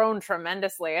has grown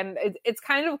tremendously, and it's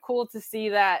kind of cool to see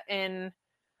that in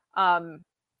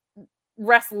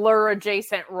wrestler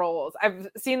adjacent roles. I've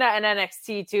seen that in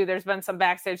NXT too. There's been some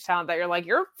backstage talent that you're like,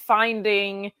 you're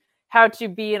finding how to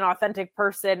be an authentic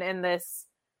person in this.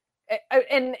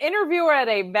 An interviewer at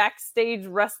a backstage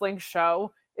wrestling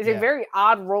show is a very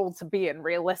odd role to be in,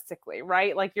 realistically,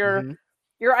 right? Like you're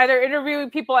either interviewing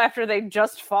people after they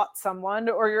just fought someone,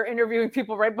 or you're interviewing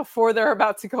people right before they're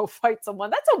about to go fight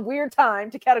someone. That's a weird time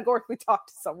to categorically talk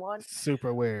to someone.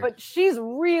 Super weird. But she's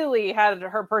really had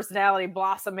her personality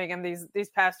blossoming in these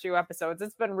past few episodes.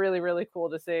 It's been really, really cool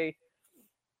to see.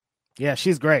 Yeah,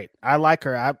 she's great. I like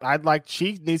her. I'd like,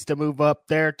 she needs to move up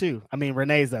there too. I mean,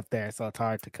 Renee's up there, so it's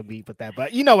hard to compete with that.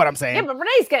 But you know what I'm saying. Yeah, but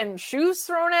Renee's getting shoes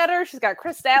thrown at her. She's got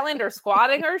Chris Statlander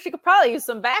squatting her. She could probably use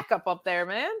some backup up there,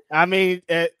 man. I mean,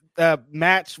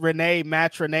 match Renee.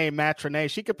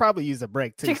 She could probably use a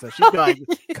break too. So she'd be like,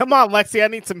 come on, Lexi, I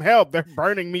need some help. They're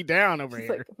burning me down over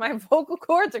here. Like, my vocal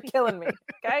cords are killing me.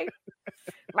 Okay.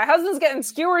 My husband's getting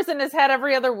skewers in his head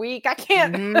every other week. I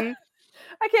can't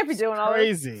I can't be doing all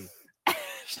this. Crazy.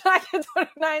 Shaka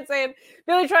 29 saying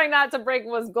Billy trying not to break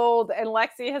was gold, and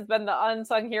Lexi has been the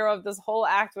unsung hero of this whole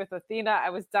act with Athena. I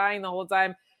was dying the whole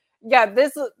time. Yeah,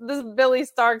 this Billy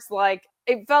Stark's, like,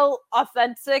 it felt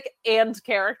authentic and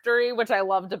charactery, which I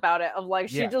loved about it. Of like,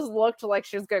 she just looked like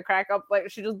she was gonna crack up,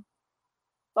 like she just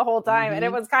the whole time, and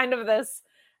it was kind of this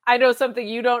I know something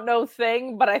you don't know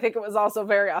thing, but I think it was also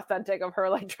very authentic of her,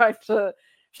 like trying to.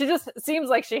 She just seems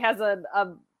like she has a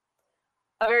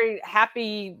very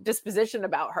happy disposition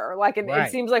about her. Like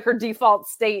it seems like her default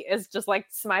state is just like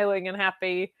smiling and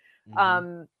happy.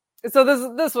 So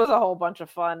this was a whole bunch of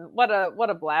fun. What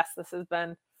a blast this has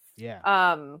been.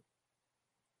 Yeah.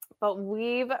 But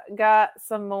we've got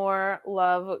some more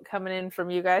love coming in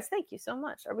from you guys. Thank you so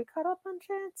much. Are we caught up on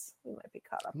chats? We might be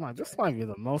caught up. Come on, this might be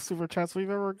the most super chats we've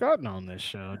ever gotten on this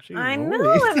show. Jeez, I know,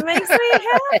 it makes me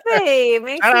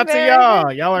happy. Shout out to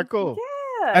y'all. Y'all are cool.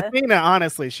 Yeah. Athena,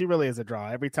 honestly, she really is a draw.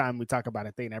 Every time we talk about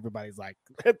Athena, everybody's like,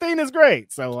 Athena's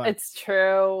great. So it's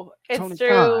true. Tony It's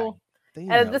true.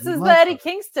 Athena, And this is the Eddie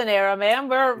Kingston era, man.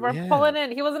 We're pulling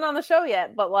in. He wasn't on the show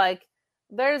yet, but like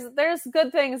there's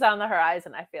good things on the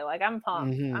horizon. I feel like I'm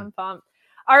pumped. I'm pumped.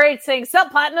 All right, saying Sup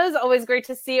Platinums, always great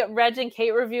to see Reg and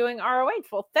Kate reviewing ROH.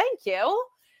 Well, thank you.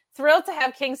 Thrilled to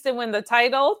have Kingston win the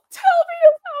title. Tell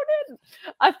me about it.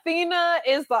 Athena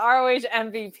is the ROH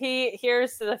MVP.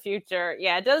 Here's to the future.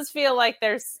 Yeah, it does feel like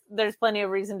there's plenty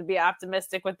of reason to be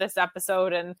optimistic with this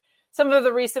episode and some of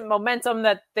the recent momentum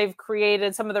that they've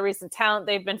created, some of the recent talent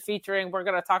they've been featuring. We're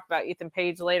going to talk about Ethan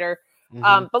Page later.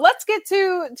 But let's get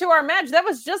to our match. That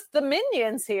was just the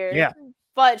minions here. Yeah.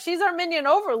 But she's our minion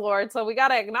overlord, so we got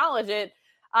to acknowledge it.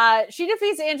 She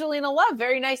defeats Angelina Love.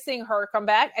 Very nice seeing her come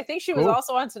back. I think she was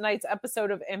also on tonight's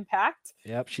episode of Impact.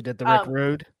 Yep, she did the Rick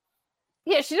Rude.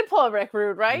 Yeah, she did pull a Rick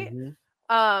Rude, right?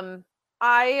 I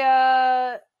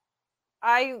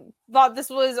thought this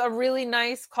was a really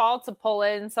nice call to pull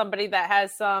in somebody that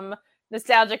has some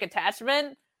nostalgic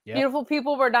attachment. Yep. Beautiful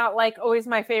people were not like always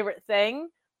my favorite thing,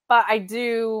 but I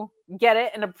do get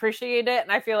it and appreciate it.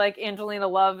 And I feel like Angelina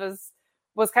Love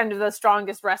was kind of the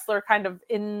strongest wrestler kind of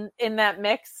in that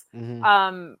mix.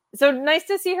 So nice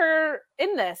to see her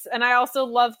in this. And I also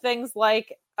love things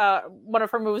like one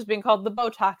of her moves being called the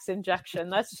Botox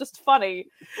injection. That's just funny,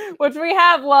 which we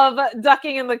have Love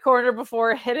ducking in the corner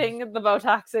before hitting the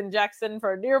Botox injection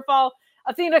for a near fall.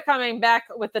 Athena coming back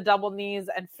with the double knees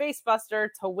and face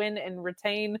buster to win and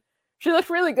retain. She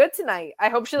looked really good tonight. I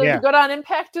hope she looked good on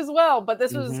Impact as well, but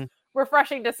this was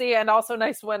refreshing to see, and also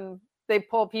nice when they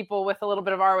pull people with a little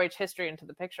bit of ROH history into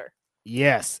the picture.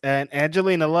 Yes, and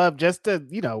Angelina Love, just to,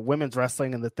 women's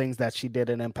wrestling and the things that she did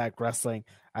in Impact Wrestling,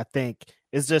 I think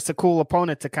is just a cool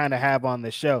opponent to kind of have on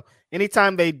the show.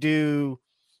 Anytime they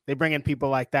bring in people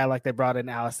like that, like they brought in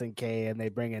Allison Kay, and they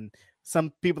bring in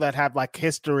some people that have like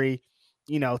history,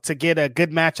 to get a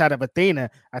good match out of Athena,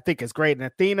 I think is great. And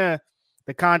Athena,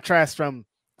 the contrast from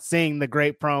seeing the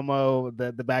great promo,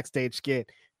 the backstage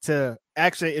skit, to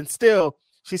actually, and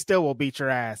she still will beat your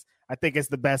ass. I think it's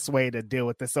the best way to deal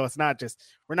with this. So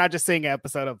we're not just seeing an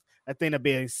episode of Athena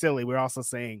being silly. We're also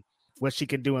seeing what she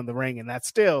can do in the ring, and that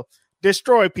still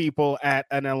destroy people at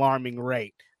an alarming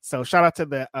rate. So shout out to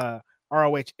the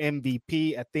ROH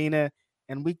MVP Athena.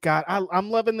 And I'm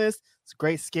loving this. It's a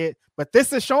great skit, but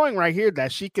this is showing right here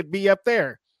that she could be up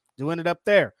there, doing it up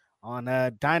there on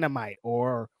Dynamite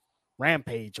or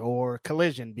Rampage or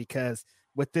Collision, because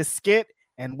with this skit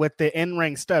and with the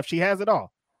in-ring stuff, she has it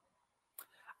all.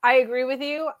 I agree with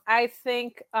you. I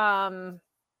think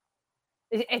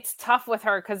it's tough with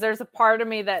her because there's a part of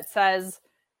me that says,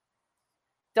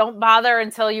 don't bother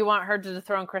until you want her to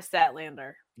dethrone Chris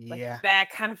Statlander. Yeah.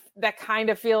 Like that kind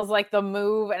of feels like the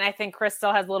move. And I think Chris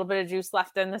still has a little bit of juice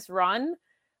left in this run.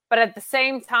 But at the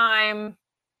same time,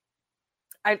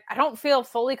 I don't feel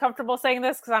fully comfortable saying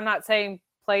this because I'm not saying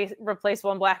replace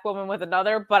one black woman with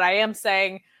another, but I am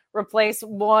saying replace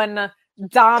one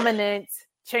dominant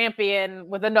champion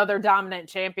with another dominant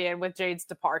champion with Jade's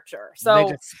departure. So they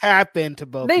just happen to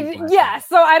both. So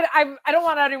I don't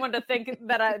want anyone to think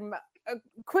that I'm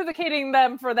equivocating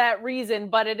them for that reason,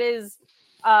 but it is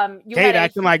Kate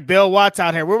acting like Bill Watts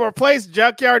out here. We'll replace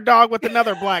Junkyard Dog with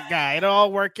another black guy. It'll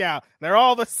all work out. They're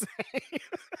all the same.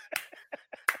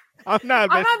 I'm not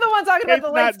the one talking about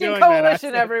the Light Skin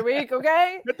Coalition every week,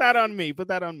 okay? Put that on me.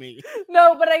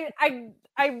 No, but I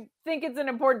think it's an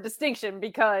important distinction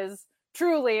because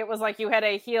truly it was like you had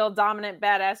a heel dominant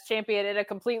badass champion in a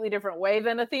completely different way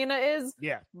than Athena is.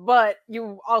 Yeah. But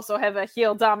you also have a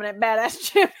heel dominant badass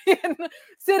champion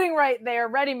sitting right there,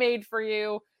 ready made for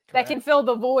you. Correct. That can fill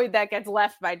the void that gets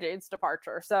left by Jade's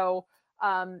departure. So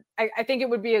I think it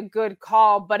would be a good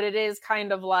call, but it is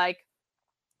kind of like,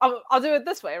 I'll do it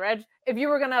this way, Reg. If you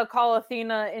were going to call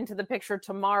Athena into the picture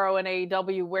tomorrow in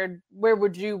AEW, where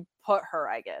would you put her,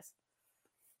 I guess?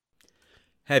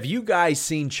 Have you guys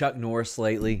seen Chuck Norris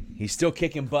lately? He's still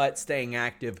kicking butt, staying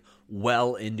active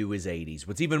well into his 80s.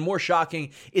 What's even more shocking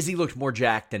is he looked more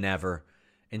jacked than ever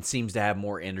and seems to have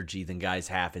more energy than guys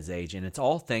half his age, and it's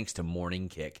all thanks to Morning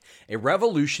Kick, a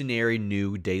revolutionary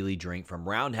new daily drink from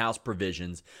Roundhouse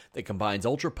Provisions that combines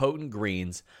ultra-potent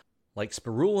greens like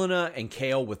spirulina and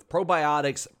kale with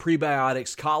probiotics,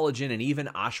 prebiotics, collagen, and even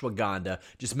ashwagandha.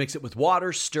 Just mix it with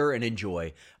water, stir, and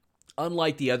enjoy.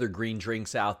 Unlike the other green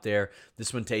drinks out there,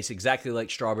 this one tastes exactly like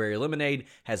strawberry lemonade,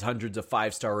 has hundreds of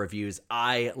 5-star reviews.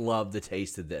 I love the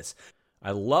taste of this.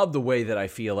 I love the way that I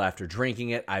feel after drinking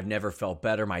it. I've never felt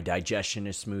better. My digestion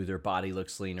is smoother, body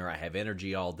looks leaner, I have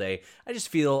energy all day. I just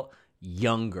feel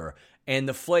younger. And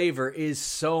the flavor is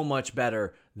so much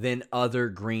better than other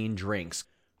green drinks.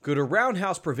 Go to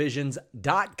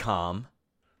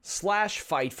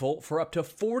roundhouseprovisions.com/Fightful for up to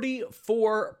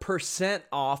 44%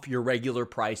 off your regular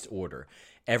priced order.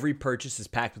 Every purchase is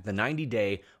packed with a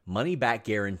 90-day money-back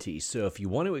guarantee. So if you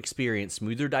want to experience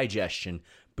smoother digestion,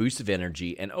 boost of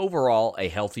energy, and overall a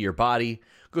healthier body,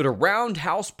 go to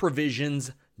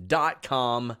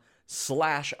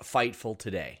roundhouseprovisions.com/Fightful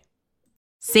today.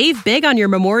 Save big on your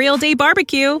Memorial Day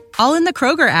barbecue, all in the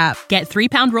Kroger app. Get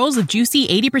 3-pound rolls of juicy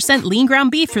 80% lean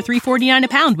ground beef for $3.49 a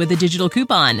pound with a digital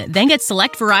coupon. Then get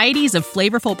select varieties of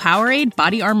flavorful Powerade,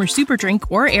 Body Armor Super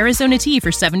Drink, or Arizona tea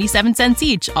for 77 cents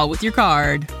each, all with your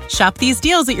card. Shop these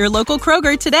deals at your local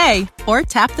Kroger today, or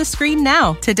tap the screen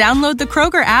now to download the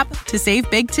Kroger app to save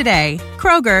big today.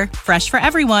 Kroger, fresh for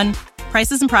everyone.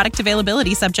 Prices and product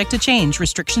availability subject to change.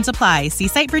 Restrictions apply. See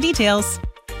site for details.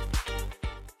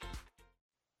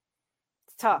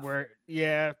 Tough.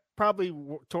 Probably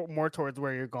more towards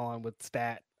where you're going with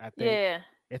Stat, I think. Yeah.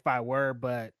 If I were,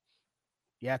 but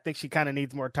I think she kind of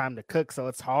needs more time to cook, so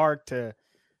it's hard to.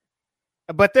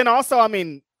 But then also, I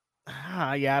mean,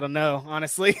 I don't know,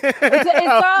 honestly. It's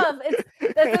tough.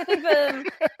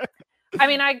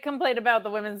 I complain about the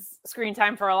women's screen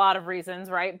time for a lot of reasons,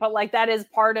 right? But like that is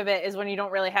part of it, is when you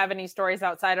don't really have any stories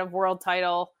outside of world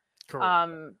title.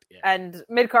 And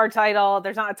mid-card title,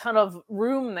 there's not a ton of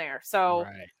room there. So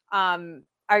right.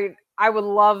 I would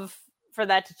love for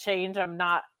that to change. I'm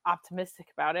not optimistic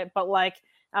about it, but like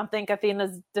I don't think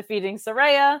Athena's defeating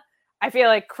Saraya. I feel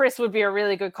like Chris would be a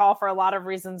really good call for a lot of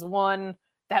reasons. One,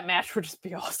 that match would just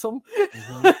be awesome.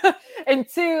 Mm-hmm. And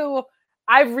two,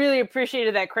 I've really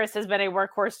appreciated that Chris has been a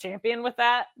workhorse champion with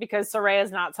that, because Saraya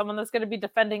is not someone that's going to be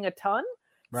defending a ton.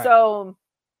 Right. So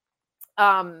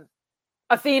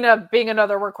Athena being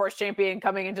another workhorse champion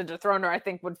coming into dethrone her, I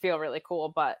think would feel really cool.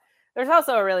 But there's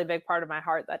also a really big part of my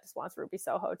heart that just wants Ruby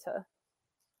Soho to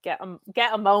get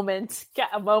a moment,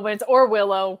 or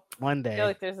Willow one day. I feel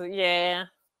like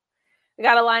we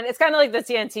got a line. It's kind of like the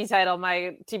TNT title.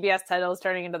 My TBS title is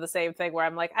turning into the same thing, where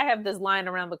I'm like, I have this line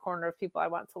around the corner of people I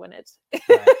want to win it.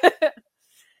 Right.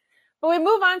 But we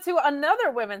move on to another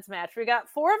women's match. We got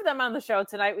 4 of them on the show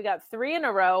tonight. We got 3 in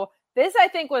a row. This, I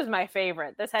think, was my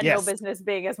favorite. This had no business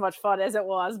being as much fun as it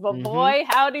was, but boy,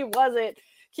 howdy was it.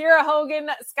 Kiera Hogan,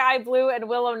 Sky Blue, and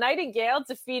Willow Nightingale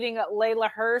defeating Layla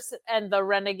Hurst and the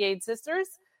Renegade Sisters.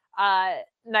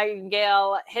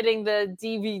 Nightingale hitting the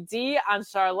DVD on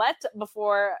Charlotte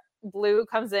before Blue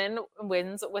comes in and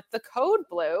wins with the code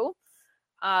Blue.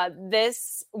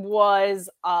 This was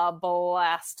a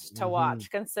blast to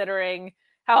watch, considering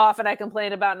how often I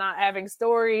complain about not having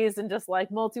stories and just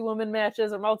like multi-woman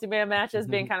matches or multi-man matches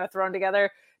being kind of thrown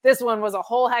together. This one was a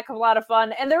whole heck of a lot of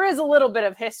fun. And there is a little bit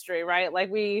of history, right? Like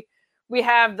we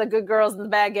have the good girls and the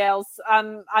bad gals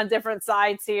on different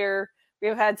sides here.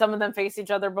 We've had some of them face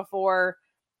each other before.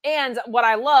 And what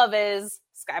I love is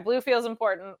Sky Blue feels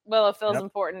important. Willow feels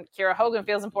important. Kiera Hogan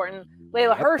feels important.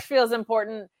 Layla Hirsch feels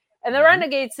important. And the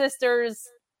Renegade Sisters,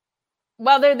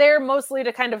 while they're there mostly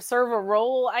to kind of serve a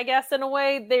role, I guess, in a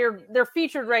way, they're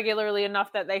featured regularly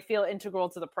enough that they feel integral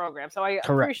to the program. So I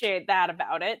appreciate that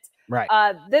about it. Right.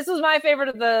 This was my favorite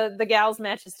of the gals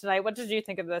matches tonight. What did you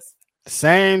think of this?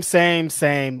 Same.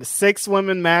 6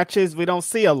 women matches. We don't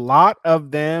see a lot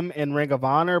of them in Ring of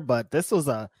Honor, but this was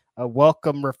a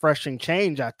welcome, refreshing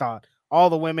change. I thought all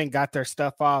the women got their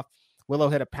stuff off. Willow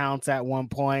hit a pounce at one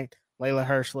point. Layla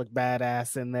Hirsch looked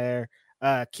badass in there.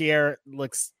 Kiera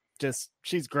looks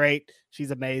she's great.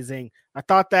 She's amazing. I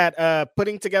thought that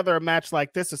putting together a match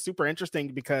like this is super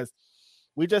interesting because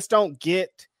we just don't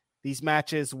get these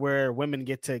matches where women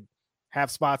get to have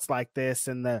spots like this.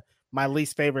 And my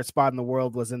least favorite spot in the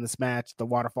world was in this match, the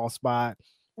waterfall spot.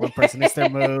 One person hits their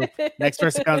move, next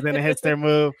person comes in and hits their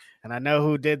move, and I know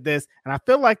who did this, and I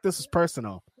feel like this is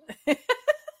personal.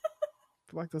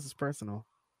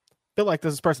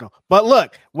 But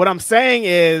look, what I'm saying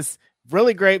is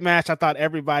really great match. I thought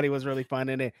everybody was really fun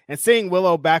in it. And seeing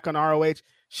Willow back on ROH,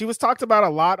 she was talked about a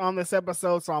lot on this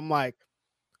episode, so I'm like,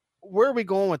 where are we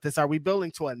going with this? Are we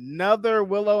building to another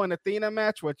Willow and Athena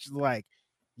match? Which is like,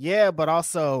 yeah, but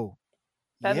also...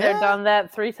 Been there, done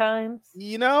that 3 times.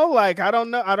 You know, like, I don't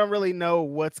know. I don't really know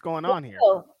what's going on here.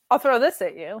 I'll throw this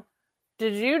at you.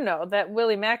 Did you know that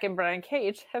Willie Mack and Brian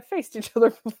Cage have faced each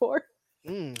other before?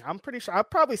 I'm pretty sure.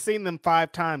 I've probably seen them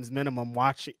 5 times minimum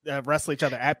wrestle each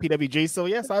other at PWG. So,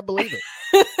 yes, I believe it.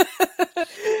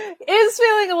 Is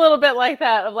feeling a little bit like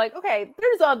that of like, okay,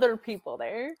 there's other people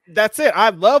there. That's it. I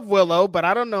love Willow, but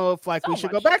I don't know if we should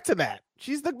go back to that.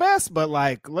 She's the best, but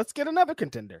like, let's get another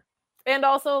contender. And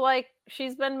also, like,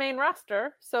 she's been main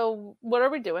roster. So what are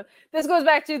we doing? This goes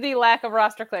back to the lack of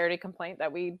roster clarity complaint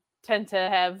that we tend to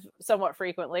have somewhat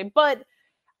frequently. But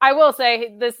I will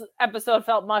say this episode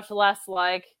felt much less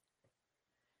like,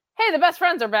 hey, the best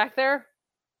friends are back there.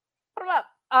 What about?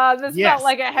 This felt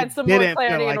like it had some more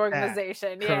clarity and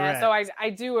organization. Yeah, so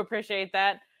I do appreciate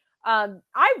that.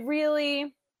 I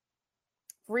really,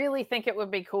 really think it would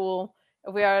be cool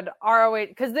if we had ROH,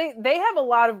 because they have a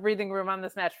lot of breathing room on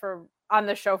this match on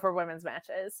the show for women's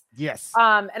matches. Yes.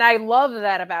 And I love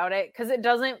that about it because it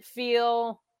doesn't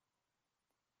feel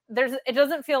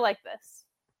like this.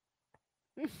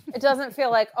 It doesn't feel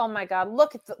like, oh my God,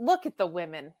 look at the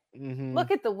women. Mm-hmm.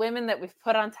 Look at the women that we've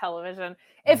put on television.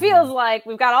 It feels like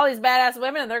we've got all these badass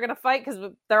women and they're going to fight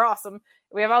because they're awesome.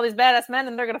 We have all these badass men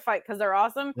and they're going to fight because they're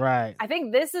awesome. Right. I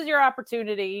think this is your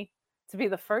opportunity to be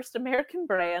the first American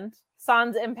brand,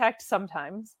 sans Impact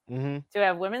sometimes, to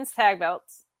have women's tag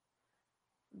belts.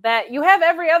 That you have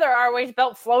every other ROH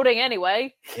belt floating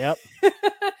anyway. Yep.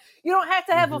 You don't have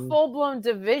to have a full-blown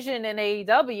division in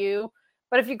AEW,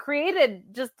 but if you created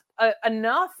just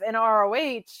enough in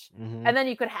ROH, and then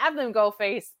you could have them go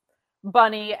face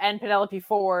Bunny and Penelope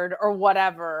Ford or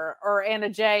whatever, or Anna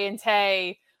Jay and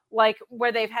Tay, like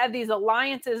where they've had these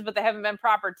alliances, but they haven't been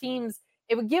proper teams,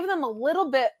 it would give them a little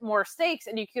bit more stakes,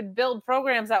 and you could build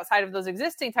programs outside of those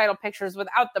existing title pictures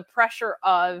without the pressure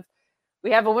of,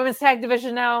 we have a women's tag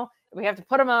division now, we have to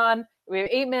put them on, we have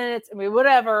 8 minutes, and we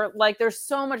whatever. Like, there's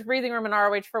so much breathing room in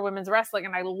ROH for women's wrestling,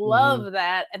 and I love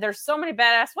that. And there's so many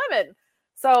badass women.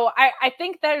 So I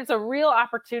think there's a real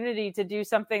opportunity to do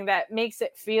something that makes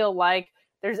it feel like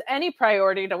there's any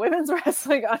priority to women's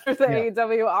wrestling under the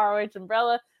AEW ROH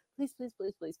umbrella. Please, please,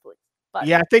 please, please, please. But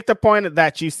yeah, I think the point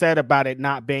that you said about it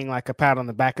not being like a pat on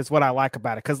the back is what I like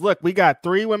about it. Because look, we got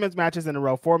 3 women's matches in a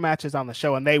row, 4 matches on the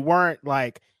show, and they weren't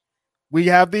like, we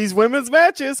have these women's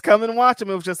matches, come and watch them.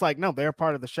 It was just like, no, they're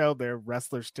part of the show. They're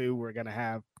wrestlers too.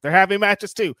 They're having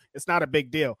matches too. It's not a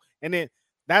big deal. And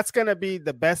that's going to be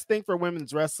the best thing for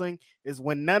women's wrestling is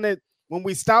when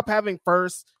we stop having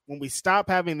firsts, when we stop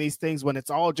having these things, when it's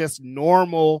all just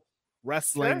normal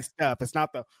wrestling stuff. It's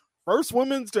not the first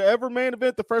women's to ever main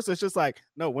event. The first, it's just like,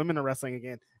 no, women are wrestling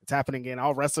again. It's happening again.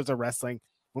 All wrestlers are wrestling.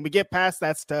 When we get past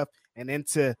that stuff and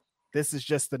into this is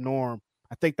just the norm,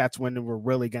 I think that's when we're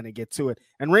really going to get to it.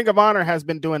 And Ring of Honor has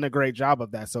been doing a great job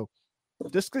of that. So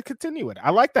just to continue it. I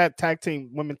like that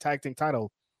women tag team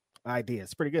title idea.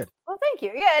 It's pretty good. Well, thank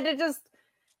you. Yeah,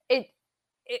 and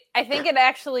I think it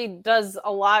actually does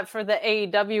a lot for the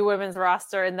AEW women's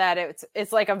roster in that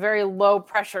it's like a very low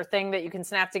pressure thing that you can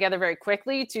snap together very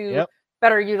quickly to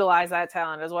better utilize that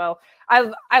talent as well.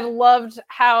 I've loved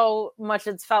how much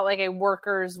it's felt like a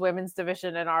workers women's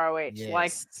division in ROH,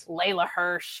 like Layla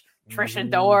Hirsch, Trisha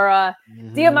Dora,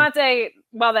 Diamante.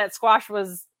 While that squash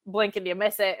was blink and you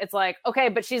miss it, it's like, okay,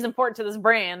 but she's important to this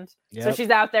brand, so she's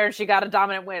out there and she got a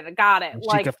dominant win. Got it. And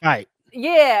like she could fight.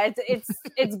 Yeah,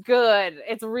 it's good.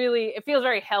 It feels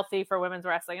very healthy for women's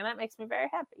wrestling, and that makes me very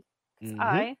happy.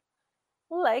 I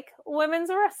like women's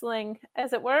wrestling,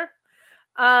 as it were.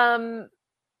 Something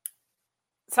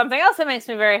else that makes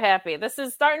me very happy. This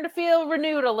is starting to feel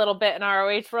renewed a little bit in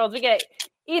ROH world. We get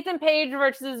Ethan Page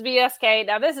versus VSK.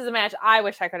 Now, this is a match I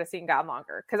wish I could have seen gone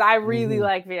longer, because I really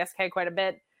like VSK quite a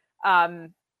bit.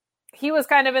 He was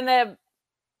kind of in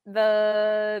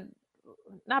the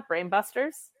not Brain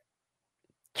Busters.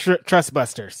 Trust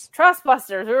Busters. Trust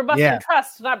Busters. We were busting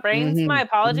trust, not brains. My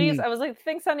apologies. I was like,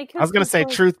 thanks, honey. I was going to say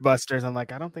Truth Busters. I'm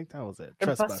like, I don't think that was it.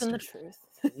 Trust Busters.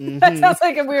 The truth. That sounds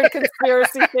like a weird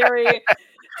conspiracy theory.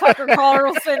 Tucker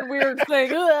Carlson weird thing.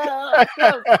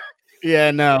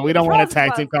 Yeah, no, we don't want a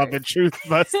tag team called the Truth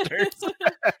Busters.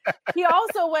 He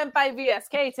also went by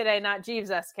VSK today, not Jeeves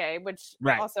SK, which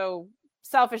also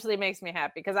selfishly makes me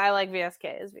happy, because I like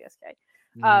VSK as VSK.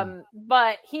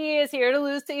 But he is here to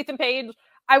lose to Ethan Page.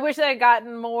 I wish I had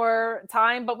gotten more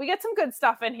time, but we get some good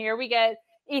stuff in here. We get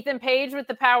Ethan Page with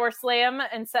the power slam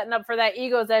and setting up for that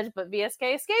ego's edge, but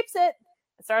VSK escapes it.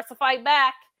 It starts to fight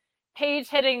back. Page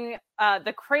hitting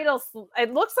the cradle.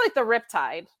 It looks like the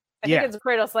Riptide. I think it's a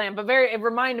cradle slam, but it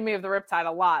reminded me of the Riptide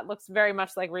a lot. Looks very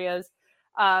much like Rhea's.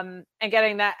 And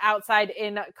getting that outside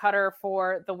in cutter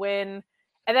for the win.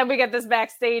 And then we get this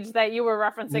backstage that you were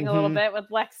referencing a little bit with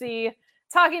Lexi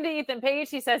talking to Ethan Page.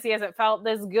 He says he hasn't felt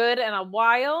this good in a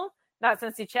while, not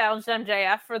since he challenged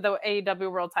MJF for the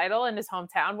AEW World title in his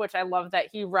hometown, which I love that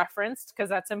he referenced, because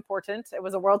that's important. It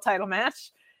was a world title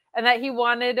match, and that he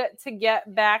wanted to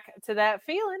get back to that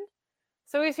feeling.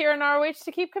 So he's here in ROH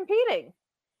to keep competing.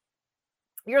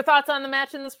 Your thoughts on the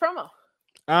match in this promo?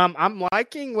 I'm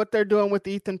liking what they're doing with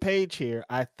Ethan Page here.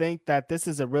 I think that this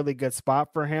is a really good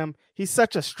spot for him. He's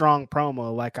such a strong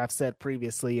promo, like I've said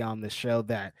previously on the show,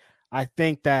 that I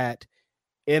think that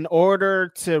in order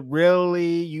to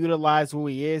really utilize who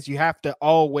he is, you have to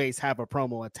always have a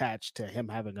promo attached to him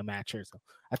having a match here. So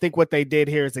I think what they did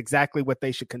here is exactly what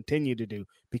they should continue to do,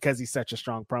 because he's such a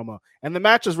strong promo. And the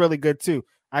match is really good too.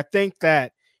 I think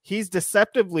that he's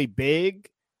deceptively big.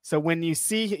 So when you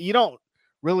don't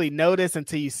really notice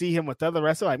until you see him with other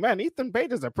wrestlers, like, man, Ethan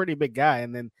Page is a pretty big guy.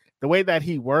 And then the way that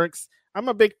he works, I'm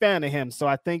a big fan of him. So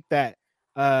I think that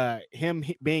him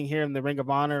being here in the Ring of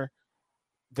Honor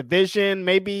division,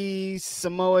 maybe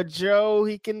Samoa Joe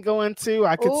he can go into.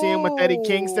 I could see him with Eddie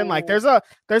Kingston. Like there's a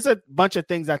bunch of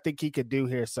things I think he could do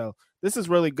here. So this is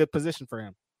really good position for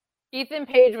him. Ethan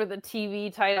Page with a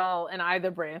TV title in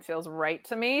either brand feels right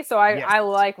to me. So I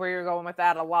like where you're going with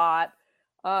that a lot.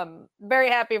 Very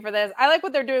happy for this. I like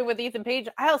what they're doing with Ethan Page.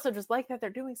 I also just like that they're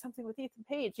doing something with Ethan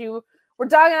Page. You were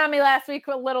dogging on me last week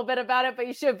a little bit about it, but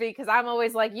you should be, because I'm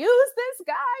always like, use this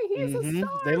guy. He's a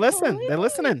star. They listen. They're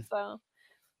listening. So,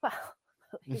 well,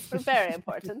 he's very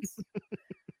important.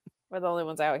 We're the only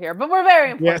ones out here, but we're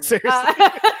very important. Yeah, seriously.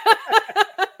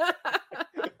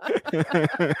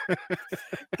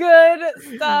 Good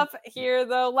stuff here,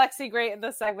 though. Lexi, great in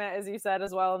this segment, as you said,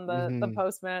 as well in the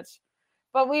post match.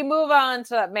 But we move on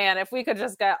to, man, if we could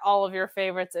just get all of your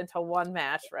favorites into one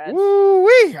match, Reg.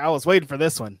 Woo-wee! I was waiting for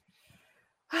this one.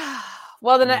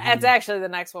 Well, it's actually the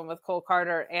next one with Cole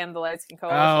Carter and the Light Skin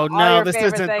Coalition. Oh, no, this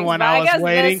isn't the one I was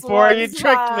waiting for. You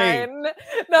tricked me.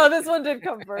 No, this one did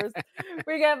come first.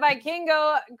 We got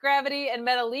Vikingo, Gravity, and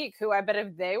Metalik, who I bet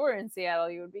if they were in Seattle,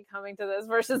 you would be coming to this,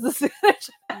 versus the Spanish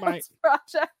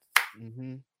Project.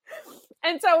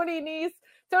 And Tony Nese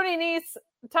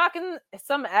talking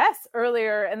some S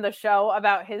earlier in the show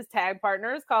about his tag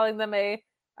partners, calling them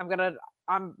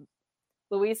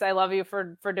Luis, I love you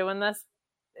for doing this.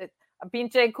 A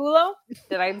pinche culo.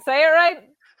 Did I say it right?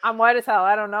 I'm white as hell.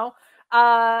 I don't know.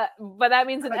 But that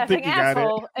means an effing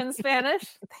asshole in Spanish.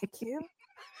 Thank you.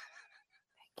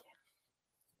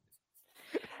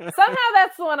 Somehow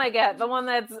that's the one I get. The one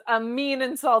that's a mean,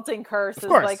 insulting curse is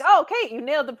like, oh, Kate, you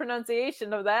nailed the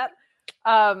pronunciation of that.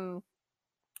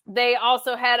 They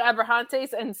also had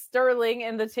Abrahantes and Sterling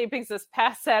in the tapings this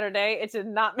past Saturday. It did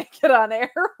not make it on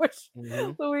air, which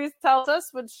Luis tells us,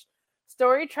 which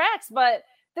story tracks. But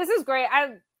this is great.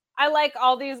 I like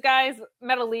all these guys.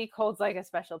 Metalik holds like a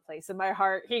special place in my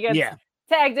heart. He gets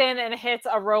tagged in and hits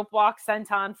a rope walk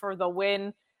senton for the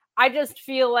win. I just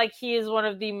feel like he is one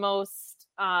of the most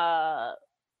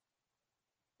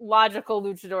logical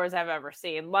luchadors I've ever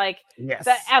seen. Like, Yes.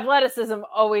 the athleticism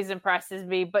always impresses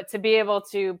me, but to be able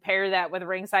to pair that with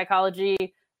ring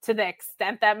psychology to the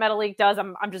extent that Metalik does,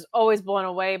 I'm just always blown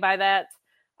away by that.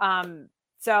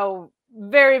 So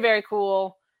very, very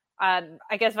cool. I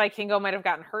guess Vikingo might have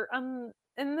gotten hurt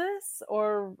in this,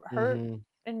 or hurt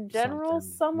in general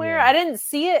somewhere. Yeah. I didn't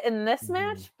see it in this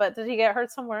match, but did he get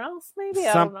hurt somewhere else? Maybe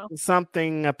I don't know.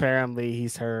 Something, apparently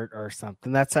he's hurt or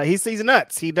something. That's how he's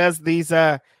nuts. He does these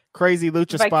crazy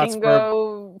lucha spots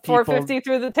for 450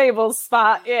 through the tables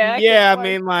spot. Yeah, I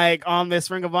mean, like on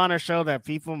this Ring of Honor show that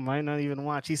people might not even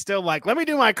watch, he's still like, let me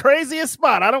do my craziest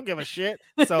spot. I don't give a shit.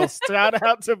 So shout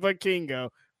out to Vikingo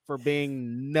for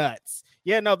being nuts.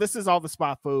 Yeah, no, this is all the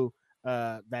spot foo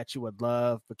that you would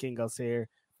love. Vikingo's here,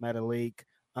 Metalik.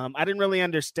 I didn't really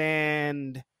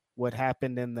understand what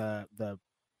happened in the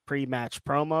pre-match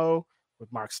promo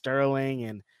with Mark Sterling,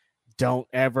 and don't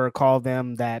ever call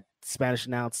them that Spanish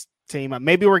announced team.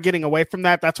 Maybe we're getting away from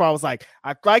that. That's why I was like,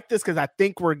 I like this because I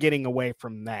think we're getting away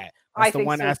from that. That's the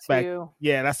one aspect. Too.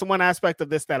 Yeah, that's the one aspect of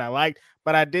this that I liked,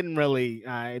 but I didn't really,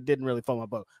 it didn't really float my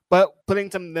boat. But putting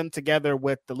them together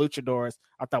with the luchadors,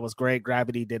 I thought was great.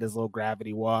 Gravity did his little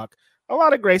gravity walk. A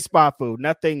lot of great spot food.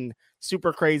 Nothing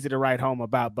super crazy to write home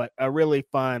about, but a really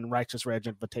fun Righteous Reg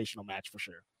Invitational match for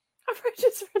sure. A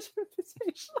Righteous Reg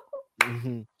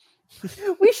Invitational.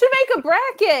 We should make a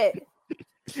bracket.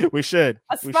 We should.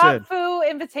 A spot foo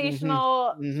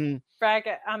invitational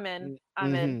bracket. I'm in.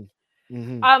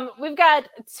 We've got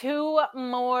 2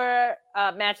 more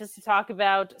matches to talk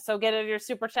about. So get in your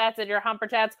super chats and your humper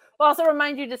chats. We'll also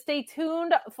remind you to stay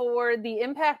tuned for the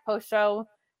Impact post show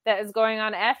that is going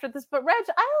on after this. But Reg,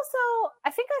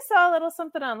 I think I saw a little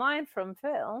something online from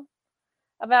Phil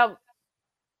about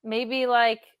maybe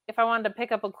like if I wanted to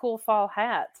pick up a cool fall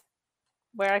hat,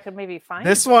 where I could maybe find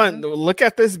this one. Look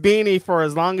at this beanie for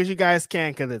as long as you guys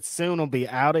can, because it soon will be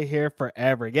out of here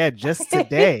forever. Yeah, just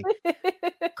today.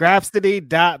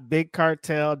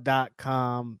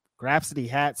 Grapsody.bigcartel.com. Grapsody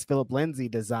hats. Philip Lindsay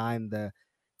designed the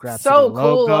Grapsody logo.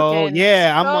 Cool looking.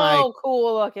 Yeah, I'm like,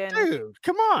 cool looking. Dude,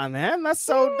 come on, man. That's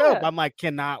so dope. I'm like,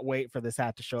 cannot wait for this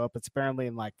hat to show up. It's apparently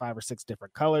in like 5 or 6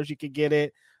 different colors. You could get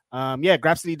it.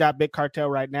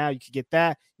 Grapsody.bigcartel right now. You can get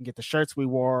that. You can get the shirts we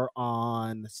wore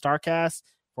on Starcast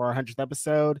for our 100th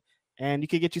episode, and you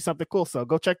can get you something cool. So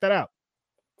go check that out.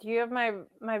 Do you have my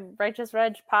Righteous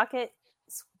Reg pocket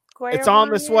square? It's on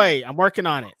this way. I'm working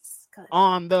on it. Good.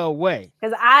 On the way.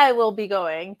 Because I will be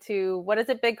going to, what is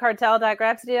it,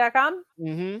 bigcartel.grapsody.com?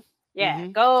 Yeah,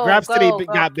 go.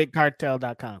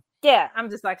 Grapsody.bigcartel.com. Yeah, I'm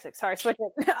dyslexic. Sorry, switch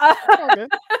it. Okay.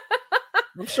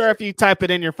 I'm sure if you type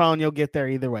it in your phone, you'll get there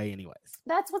either way anyways.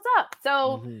 That's what's up.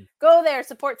 So go there.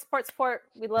 Support.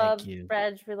 We love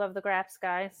Reg. We love the Graps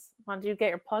guys. Why don't you get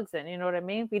your plugs in? You know what I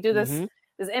mean? We do this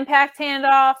Impact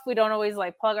handoff. We don't always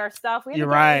like plug our stuff. You're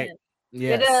right.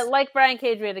 Yes. Like Brian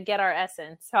Cage, we had to get our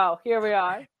essence. So here we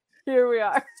are.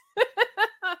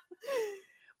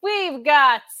 We've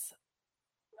got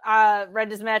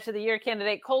Reg's match of the year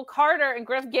candidate Cole Carter and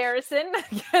Griff Garrison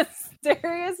against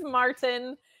Darius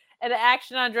Martin and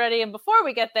Action Andretti. And before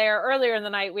we get there, earlier in the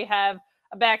night, we have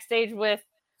a backstage with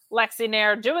Lexi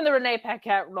Nair doing the Renee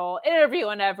Paquette role,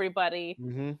 interviewing everybody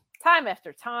time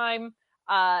after time.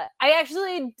 I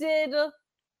actually did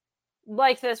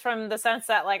like this from the sense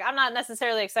that, like, I'm not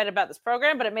necessarily excited about this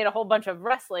program, but it made a whole bunch of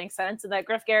wrestling sense. And that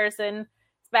Griff Garrison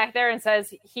is back there and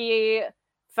says he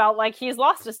felt like he's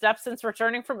lost a step since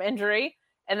returning from injury,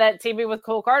 and that teaming with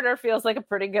Cole Carter feels like a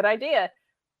pretty good idea.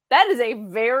 That is a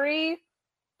very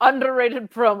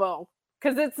underrated promo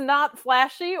because it's not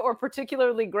flashy or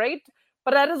particularly great,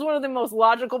 but that is one of the most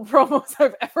logical promos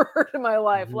I've ever heard in my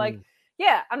life. Like,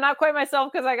 yeah, I'm not quite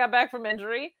myself because I got back from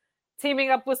injury.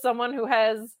 Teaming up with someone who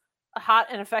has a hot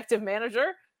and effective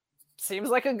manager seems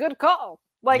like a good call.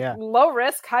 Like, low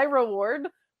risk, high reward.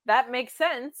 That makes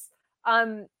sense.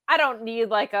 I don't need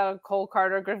like a Cole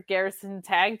Carter, Griff Garrison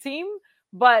tag team,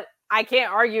 but I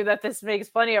can't argue that this makes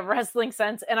plenty of wrestling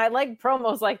sense. And I like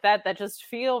promos like that just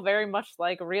feel very much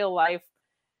like real life.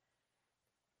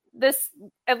 This,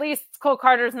 at least Cole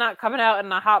Carter's not coming out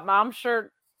in a hot mom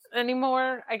shirt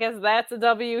anymore. I guess that's a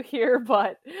W here.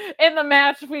 But in the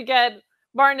match, we get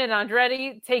Martin and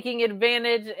Andretti taking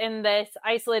advantage in this,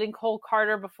 isolating Cole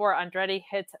Carter before Andretti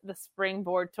hits the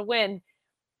springboard to win.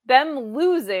 Them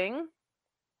losing,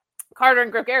 Carter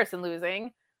and Griff Garrison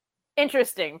losing,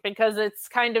 interesting, because it's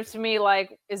kind of, to me,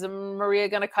 like, is Maria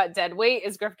going to cut dead weight?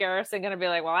 Is Griff Garrison going to be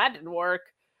like, well, that didn't work?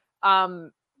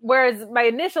 Whereas my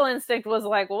initial instinct was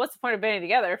like, well, what's the point of banding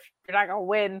together if you're not going to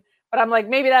win? But I'm like,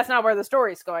 maybe that's not where the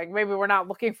story's going. Maybe we're not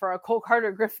looking for a Cole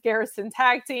Carter, Griff Garrison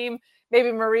tag team.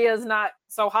 Maybe Maria's not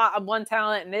so hot on one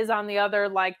talent and is on the other.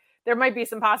 Like, there might be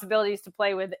some possibilities to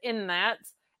play with in that.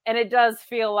 And it does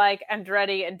feel like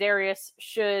Andretti and Darius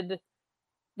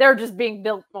they're just being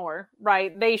built more,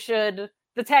 right? The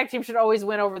tag team should always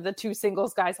win over the two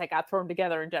singles guys that got thrown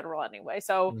together in general anyway.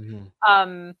 So,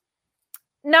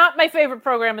 not my favorite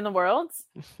program in the world.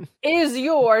 Is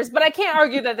yours, but I can't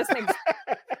argue that this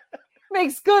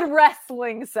makes good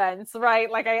wrestling sense,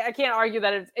 right? Like, I can't argue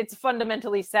that it's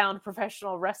fundamentally sound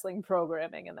professional wrestling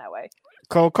programming in that way.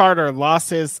 Cole Carter lost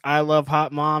his I Love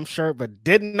Hot Mom shirt, but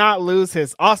did not lose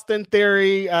his Austin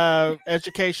Theory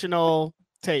educational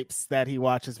tapes that he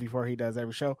watches before he does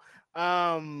every show.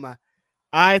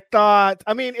 If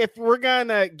we're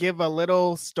gonna give a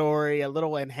little story, a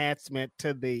little enhancement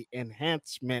to the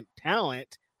enhancement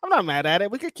talent, I'm not mad at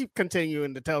it. We could keep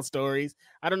continuing to tell stories.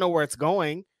 I don't know where it's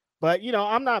going, but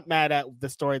I'm not mad at the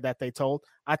story that they told.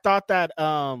 I thought that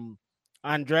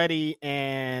Andretti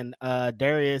and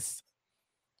Darius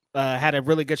had a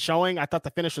really good showing. I thought the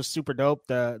finish was super dope.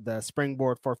 The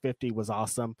springboard 450 was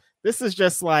awesome. This is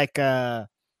just like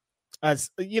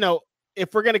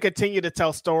if we're going to continue to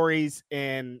tell stories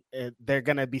and they're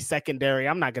going to be secondary,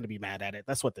 I'm not going to be mad at it.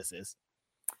 That's what this is.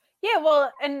 Yeah,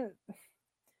 well, and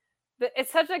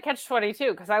it's such a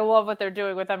catch-22 because I love what they're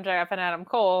doing with MJF and Adam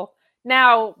Cole.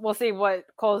 Now we'll see what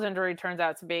Cole's injury turns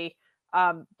out to be.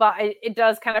 But it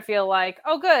does kind of feel like,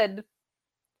 oh, good.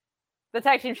 The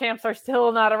tag team champs are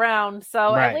still not around.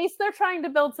 So At least they're trying to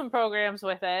build some programs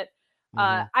with it.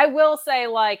 I will say,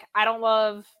 like, I don't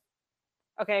love...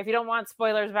 Okay, if you don't want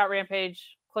spoilers about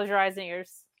Rampage, close your eyes and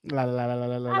ears. La, la, la, la,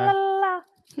 la, la. La, la,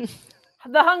 la.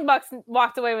 The Hung Bucks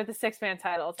walked away with the 6-man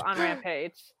titles on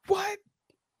Rampage. What?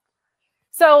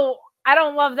 So I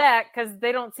don't love that because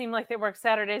they don't seem like they work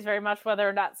Saturdays very much, whether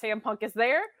or not CM Punk is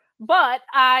there. But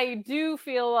I do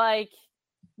feel like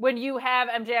when you have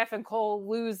MJF and Cole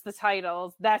lose the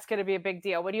titles, that's going to be a big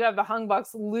deal. When you have the Hung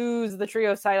Bucks lose the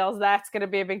trios titles, that's going to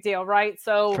be a big deal, right?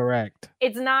 So correct.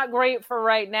 It's not great for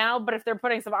right now, but if they're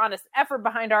putting some honest effort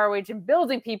behind ROH and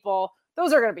building people,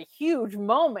 those are going to be huge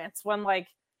moments when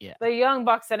the Young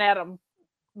Bucks and Adam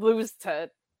lose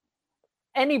to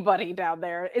anybody down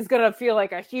there is going to feel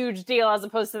like a huge deal as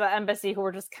opposed to the Embassy who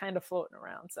are just kind of floating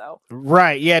around. So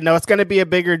right. Yeah, no, it's going to be a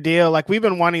bigger deal. Like, we've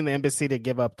been wanting the Embassy to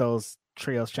give up those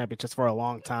trios championships for a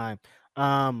long time.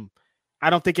 I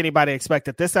don't think anybody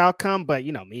expected this outcome, but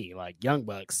me, like, Young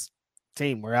Bucks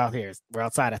team, we're out here, we're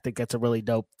outside. I think that's a really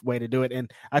dope way to do it. And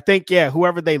I think,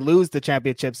 whoever they lose the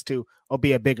championships to will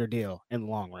be a bigger deal in the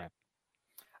long run.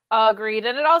 Agreed.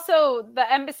 And it also,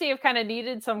 the Embassy have kind of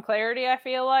needed some clarity. I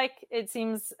feel like it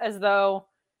seems as though,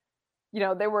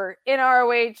 they were in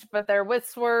ROH, but they're with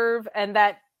Swerve, and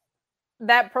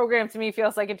that program to me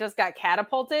feels like it just got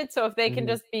catapulted. So if they can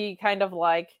just be kind of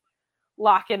like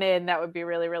locking in, that would be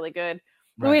really, really good.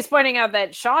 Right. Louis pointing out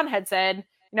that Sean had said,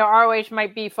 ROH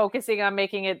might be focusing on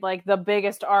making it like the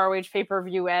biggest ROH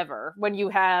pay-per-view ever. When you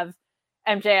have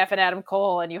MJF and Adam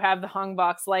Cole and you have the Hung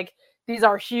Bucks, like, these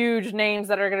are huge names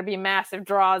that are going to be massive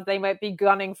draws. They might be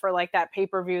gunning for like that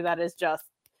pay-per-view that is just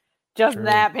True.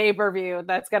 That pay-per-view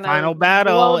that's going to final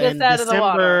battle in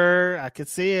December. I could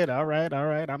see it. All right.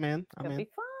 I'm in. Could be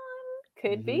fun.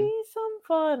 Could be some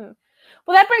fun.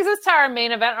 Well, that brings us to our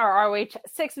main event, our ROH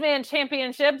 6-man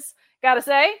championships. Gotta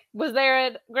say, was there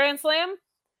at Grand Slam.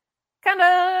 Kind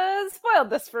of spoiled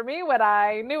this for me when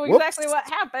I knew exactly what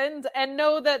happened and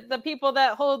know that the people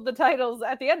that hold the titles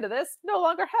at the end of this no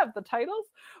longer have the titles.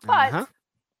 But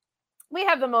we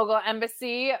have the Mogul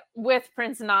Embassy with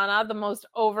Prince Nana, the most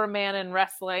over man in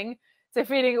wrestling,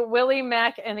 defeating Willie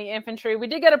Mack and the Infantry. We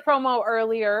did get a promo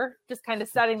earlier, just kind of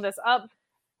setting this up.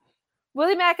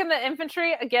 Willie Mack and the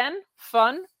Infantry, again,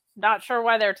 fun. Not sure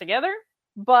why they're together,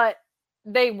 but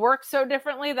they work so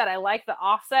differently that I like the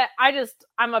offset.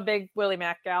 I'm a big Willie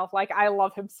Mack gal. Like, I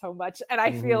love him so much. And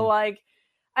I feel like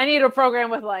I need a program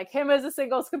with like him as a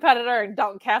singles competitor and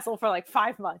Dalton Castle for like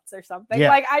 5 months or something. Yeah.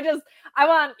 Like,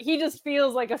 he just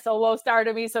feels like a solo star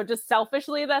to me. So just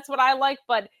selfishly, that's what I like,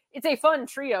 but it's a fun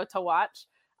trio to watch.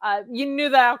 You knew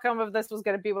the outcome of this was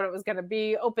going to be what it was going to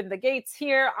be. Open the gates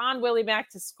here on Willie Mack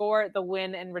to score the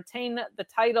win and retain the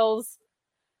titles.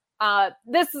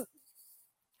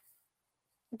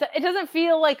 It doesn't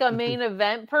feel like a main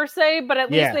event per se, but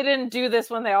at least they didn't do this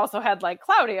when they also had like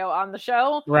Claudio on the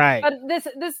show. Right. But this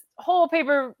whole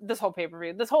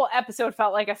episode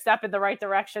felt like a step in the right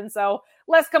direction. So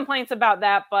less complaints about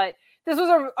that, but this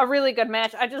was a really good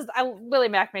match. Willie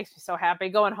Mack makes me so happy.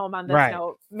 Going home on this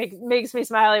note makes me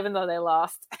smile, even though they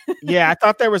lost. Yeah, I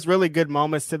thought there was really good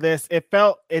moments to this. It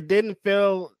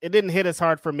didn't hit as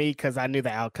hard for me because I knew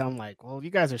the outcome. Like, well, you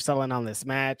guys are selling on this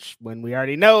match when we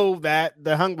already know that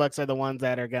the Hung Bucks are the ones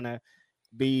that are gonna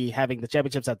be having the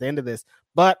championships at the end of this.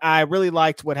 But I really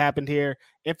liked what happened here.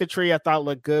 Infantry, I thought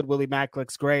looked good. Willie Mack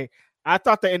looks great. I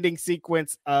thought the ending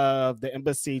sequence of the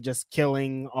Embassy just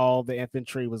killing all the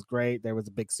infantry was great. There was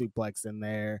a big suplex in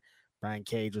there. Brian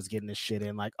Cage was getting his shit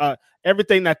in. Like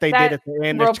everything that they did at the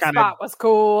end rope spot was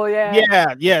cool.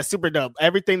 Yeah, super dope.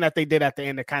 Everything that they did at the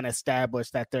end to kind of establish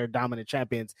that they're dominant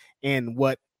champions in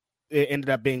what it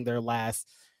ended up being their last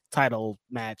title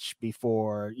match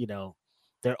before,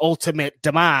 their ultimate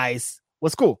demise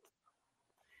was cool.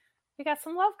 We got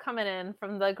some love coming in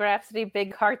from the Grapsity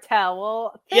Big Cartel.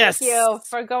 Well, thank you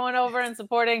for going over and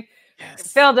supporting.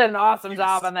 Yes. Phil did an awesome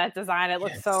job on that design. It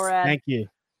looks so rad. Thank you.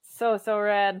 So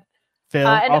rad. Phil,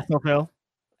 also Phil.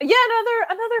 Yeah,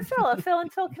 another Phil, a Phil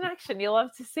and Phil connection. You love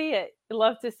to see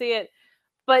it.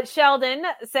 But Sheldon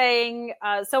saying,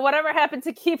 so whatever happened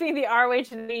to keeping the ROH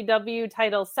and AEW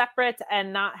titles separate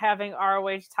and not having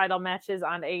ROH title matches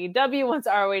on AEW once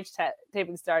ROH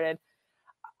taping started?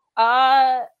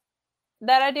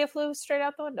 That idea flew straight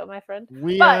out the window, my friend.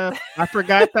 I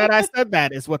forgot that I said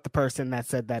that is what the person that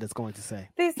said that is going to say.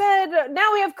 They said,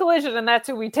 now we have Collision, and that's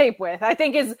who we tape with. I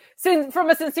think from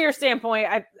a sincere standpoint,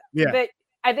 I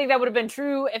think that would have been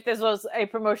true if this was a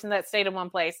promotion that stayed in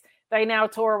one place. They now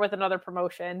tour with another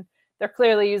promotion. They're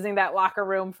clearly using that locker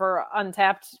room for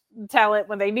untapped talent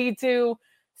when they need to.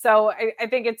 So I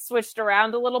think it's switched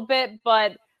around a little bit.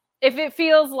 But if it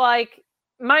feels like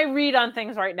my read on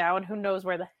things right now, and who knows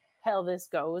where the hell this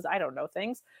goes, I don't know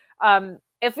things.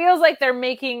 It feels like they're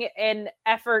making an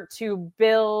effort to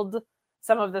build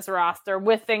some of this roster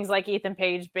with things like Ethan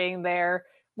Page being there,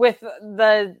 with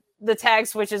the tag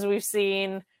switches we've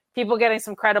seen, people getting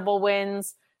some credible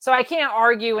wins. So I can't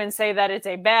argue and say that it's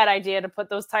a bad idea to put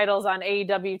those titles on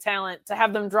AEW talent, to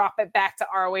have them drop it back to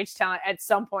ROH talent at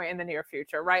some point in the near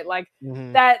future, right? Like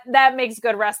that makes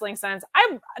good wrestling sense.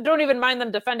 I don't even mind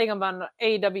them defending them on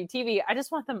AEW TV. I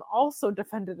just want them also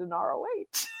defended in ROH.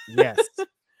 Yes.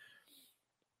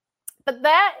 But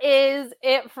that is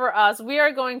it for us. We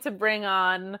are going to bring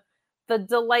on the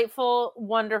delightful,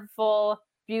 wonderful,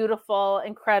 beautiful,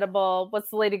 incredible,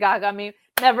 what's the Lady Gaga meme?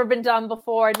 Never been done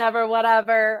before, never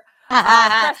whatever.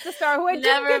 Cresta Star, who I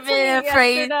didn't get to meet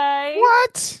yesterday.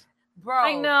 What? Bro.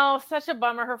 I know, such a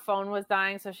bummer. Her phone was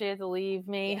dying, so she had to leave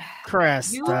me.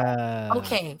 Cresta.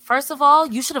 Okay, first of all,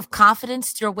 you should have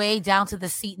confidenced your way down to the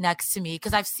seat next to me,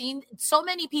 because I've seen so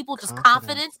many people just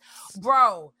confidence.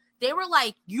 Bro, they were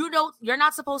like, you're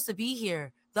not supposed to be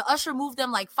here. The usher moved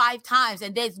them like 5 times,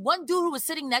 and there's one dude who was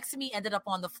sitting next to me ended up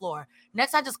on the floor.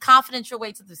 Next, I just confidence your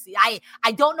way to the seat.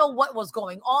 I don't know what was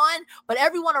going on, but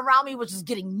everyone around me was just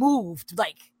getting moved.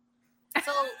 Like,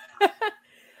 so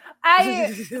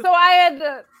I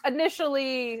had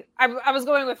initially, I was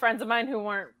going with friends of mine who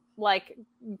weren't like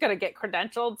gonna get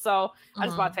credentialed, so I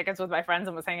just bought tickets with my friends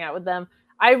and was hanging out with them.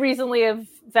 I recently have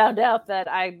found out that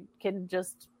I can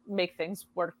just make things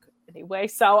work anyway,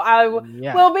 so I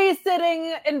will be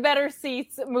sitting in better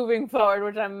seats moving forward,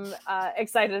 which I'm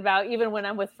excited about, even when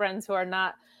I'm with friends who are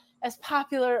not as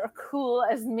popular or cool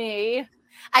as me.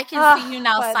 I can see you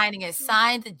now signing it.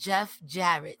 Signed Jeff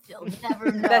Jarrett. You'll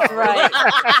never know. That's right.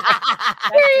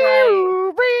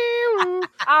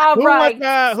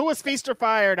 Who was Feast or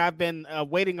Fired? I've been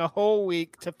waiting a whole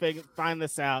week to find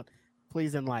this out.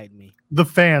 Please enlighten me. The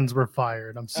fans were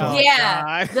fired. I'm sorry.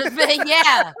 Yeah.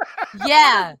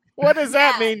 What does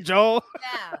that mean, Joel?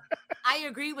 Yeah. I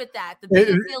agree with that. The big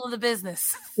deal of the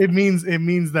business. It means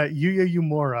that Yuya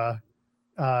Uemura,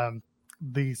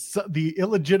 the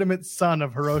illegitimate son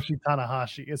of Hiroshi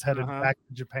Tanahashi, is headed back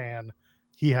to Japan.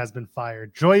 He has been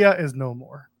fired. Joya is no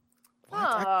more.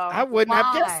 I wouldn't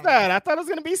have guessed that. I thought it was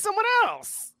going to be someone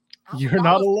else. You're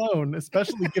not alone,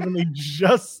 especially given they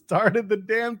just started the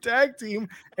damn tag team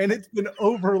and it's been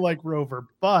over like Rover.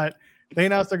 But they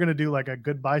announced they're going to do like a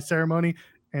goodbye ceremony,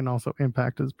 and also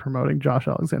Impact is promoting Josh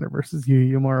Alexander versus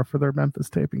Yuya Uemura for their Memphis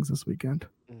tapings this weekend.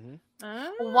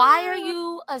 Why are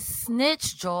you a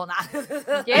snitch, Joel?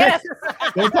 Yes.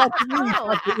 Don't talk to me.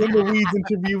 Talk to In the Weeds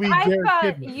interviewee Jared thought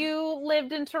Kidman. you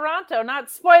lived in Toronto, not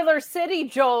Spoiler City,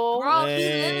 Joel. Bro, he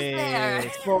lives there.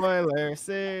 Spoiler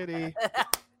City.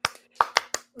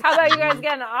 How about you guys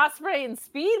getting Osprey and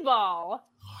Speedball?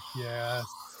 Yes.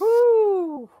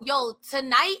 Woo. Yo,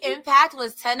 tonight Impact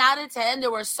was 10 out of 10. There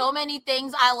were so many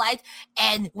things I liked.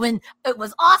 And when it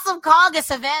was Awesome Kong and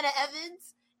Savannah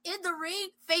Evans in the ring,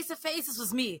 face to face, this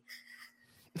was me.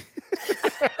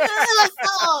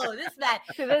 This man.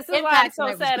 See, this is why I'm so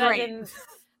Impact sad. tonight was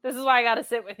This is why I got to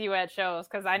sit with you at shows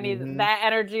because I need that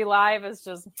energy live is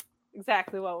just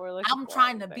exactly what we're looking for. I'm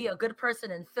trying to be a good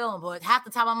person in film, but half the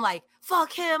time I'm like,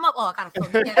 fuck him up. Oh, I gotta film.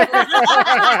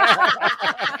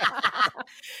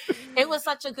 It was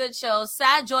such a good show.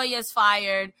 Sad Joya is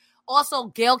fired. Also,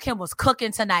 Gail Kim was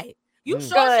cooking tonight. You sure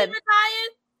she retired?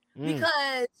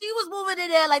 Because she was moving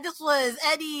in there like this was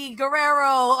Eddie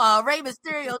Guerrero, Rey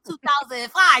Mysterio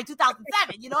 2005,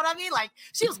 2007. You know what I mean? Like,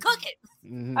 she was cooking.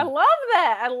 I love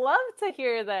that. I love to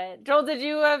hear that. Joel, did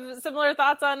you have similar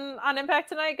thoughts on Impact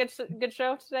tonight? Good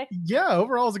show today? Yeah,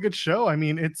 overall it's a good show. I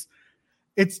mean,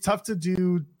 it's tough to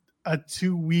do a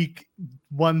 2-week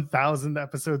 1,000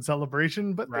 episode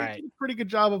celebration, but they did a pretty good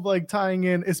job of like tying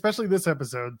in, especially this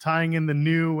episode, tying in the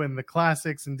new and the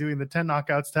classics and doing the 10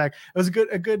 knockouts tag. It was a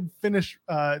good finish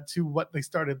to what they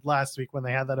started last week when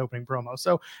they had that opening promo.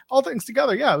 So all things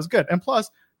together, yeah, it was good. And plus,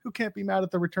 who can't be mad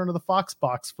at the return of the Fox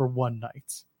box for one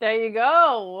night? There you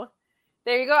go.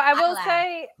 I will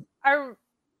say,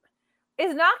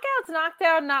 is Knockouts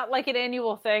Knockdown not like an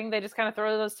annual thing? They just kind of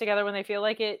throw those together when they feel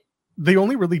like it? They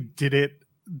only really did it.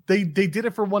 They did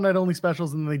it for one night only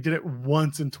specials, and they did it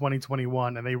once in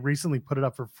 2021, and they recently put it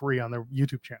up for free on their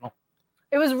YouTube channel.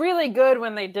 It was really good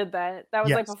when they did that. That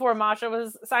was like before Masha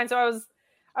was signed. So I was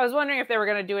wondering if they were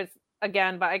going to do it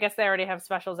again, but I guess they already have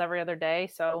specials every other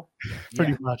day. So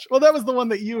pretty much. Well, that was the one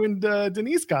that you and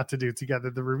Denise got to do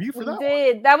together. The review for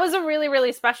that. That was a really,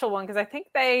 really special one because I think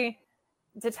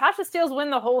did Tasha Steelz win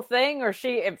the whole thing, or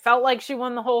it felt like she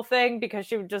won the whole thing because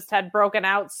she just had broken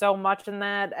out so much in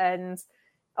that, and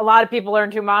a lot of people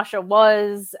learned who Masha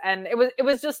was, and it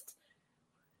was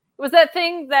that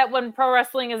thing that when pro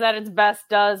wrestling is at its best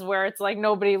does, where it's like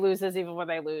nobody loses even when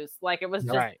they lose. Like it was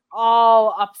just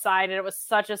all upside, and it was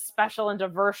such a special and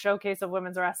diverse showcase of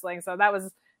women's wrestling. So that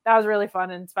was really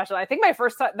fun and special. I think that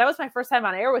was my first time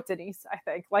on air with Denise. I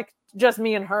think like just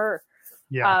me and her.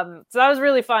 Yeah. So that was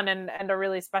really fun and a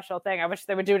really special thing. I wish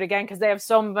they would do it again because they have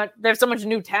so much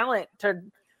new talent.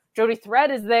 Jody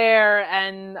Thread is there,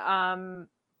 and oh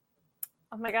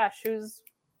my gosh,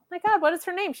 what is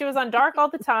her name? She was on Dark all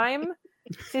the time.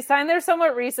 She signed there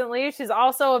somewhat recently. She's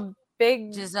also a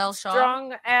big Giselle Shaw.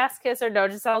 Strong ass kisser. No,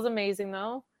 Giselle's amazing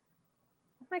though.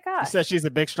 Oh my gosh. You said she's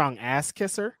a big strong ass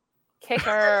kisser?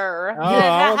 Kicker. Oh,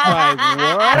 I was like,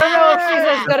 what? I don't know if she's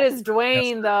as good as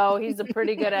Dwayne, though. He's a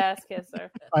pretty good ass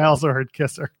kisser. I also heard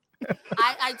kisser.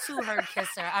 I too heard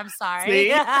kisser. I'm sorry.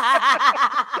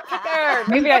 Kicker.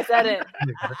 Maybe I said it.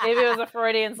 Maybe it was a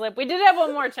Freudian slip. We did have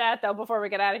one more chat, though, before we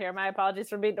get out of here. My apologies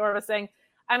for being Norvis saying,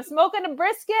 I'm smoking a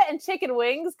brisket and chicken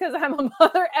wings because I'm a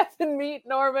mother effing meat,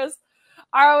 Norvis.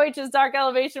 ROH's Dark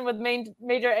Elevation with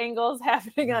major angles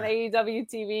happening on AEW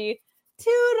TV.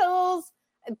 Toodles.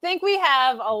 I think we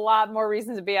have a lot more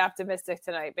reason to be optimistic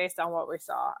tonight based on what we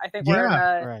saw. I think we're in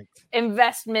a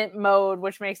investment mode,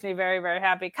 which makes me very, very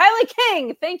happy. Kylie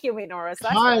King. Thank you, Meet Norris.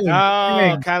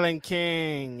 Kylie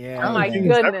King. Yeah. Oh, my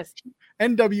goodness.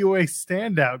 NWA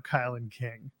standout Kylie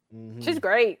King. Mm-hmm. She's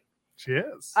great. She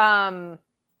is.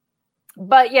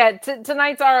 But yeah,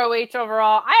 tonight's ROH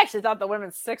overall, I actually thought the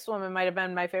women's 6 woman might have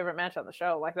been my favorite match on the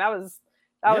show. Like that was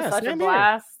such a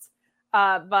blast.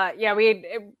 But yeah,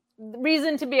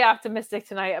 reason to be optimistic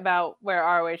tonight about where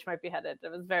ROH might be headed.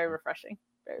 It was very refreshing.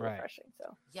 Refreshing.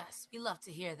 So yes, we love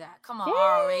to hear that. Come on,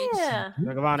 ROH.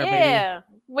 Yeah.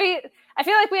 I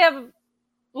feel like we have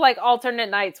like alternate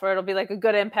nights where it'll be like a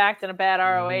good Impact and a bad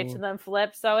ROH and then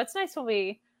flip. So it's nice when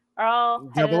we are all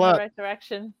headed in the right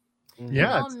direction.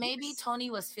 Yeah. Maybe Tony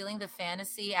was feeling the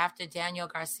fantasy after Daniel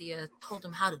Garcia told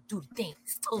him how to do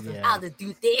things.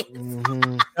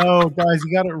 Oh, guys,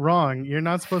 you got it wrong. You're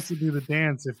not supposed to do the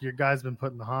dance if your guy's been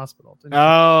put in the hospital.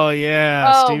 Oh,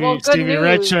 yeah. Stevie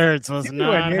Richards was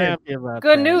not happy about that.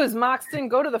 Good news. Mox didn't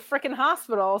go to the freaking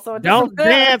hospital. So don't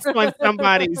dance when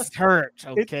somebody's hurt.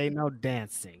 Okay, no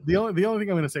dancing. The only thing I'm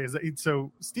going to say is that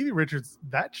so Stevie Richards,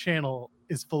 that channel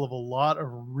is full of a lot of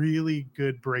really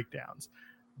good breakdowns.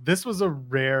 This was a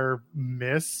rare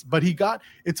miss, but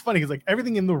it's funny because like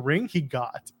everything in the ring he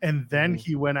got, and then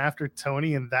he went after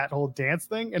Tony and that whole dance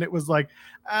thing, and it was like,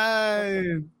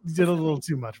 you did a little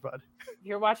too much, bud.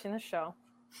 You're watching the show.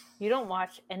 You don't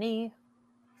watch any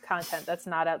content that's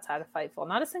not outside of Fightful.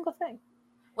 Not a single thing.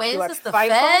 Wait, is this the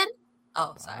Fed?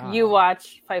 Oh, sorry. You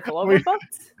watch Fightful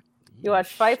Overbooked. You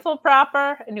watch Fightful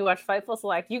Proper, and you watch Fightful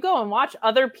Select. You go and watch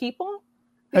other people.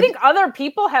 You think other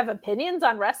people have opinions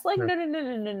on wrestling?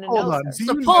 No. Hold on.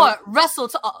 Support wrestle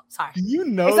to. Oh, sorry. Do you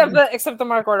know? Except the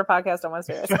Mark Order podcast on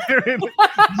Wednesday. Do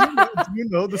you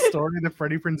know the story that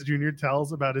Freddie Prinze Jr.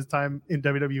 tells about his time in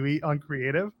WWE on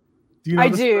creative? Do you know I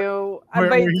this?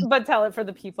 do, but tell it for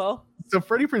the people. So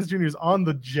Freddie Prinze Jr. is on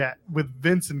the jet with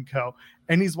Vince and co.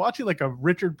 And he's watching like a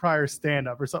Richard Pryor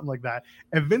stand-up or something like that.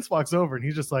 And Vince walks over and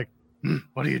he's just like,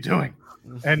 what are you doing?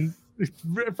 And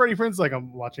Freddie Prinze is like,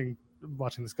 I'm watching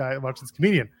this guy, watching this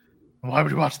comedian. Why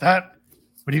would you watch that?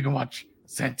 When you can watch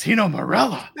Santino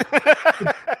Marella.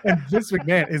 And Vince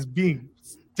McMahon is being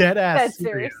dead ass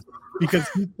serious because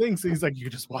he thinks, he's like, you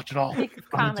can just watch it all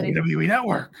on the WWE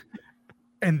network.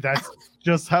 And that's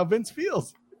just how Vince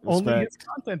feels. Only his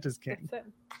content is king.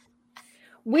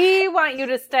 We want you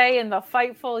to stay in the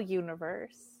Fightful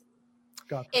universe.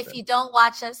 If you don't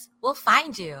watch us, we'll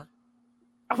find you.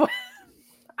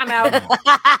 I'm out.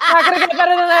 Not gonna get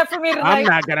better than that for me tonight. I'm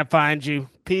not gonna find you.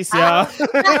 Peace, y'all.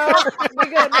 No, we're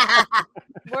good.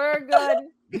 We're good.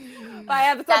 But I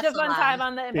had such a fun time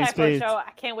on the Impact Pro show.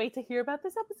 I can't wait to hear about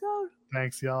this episode.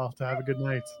 Thanks, y'all. Have a good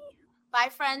night. Bye,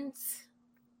 friends.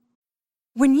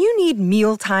 When you need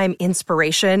mealtime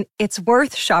inspiration, it's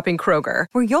worth shopping Kroger,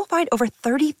 where you'll find over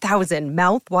 30,000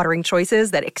 mouth-watering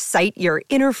choices that excite your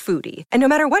inner foodie. And no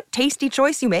matter what tasty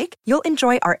choice you make, you'll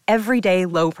enjoy our everyday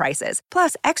low prices,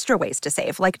 plus extra ways to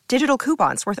save, like digital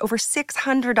coupons worth over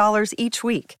 $600 each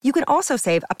week. You can also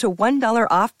save up to $1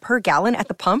 off per gallon at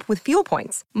the pump with fuel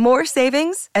points. More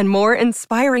savings and more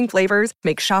inspiring flavors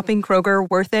make shopping Kroger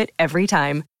worth it every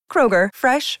time. Kroger,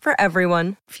 fresh for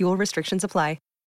everyone. Fuel restrictions apply.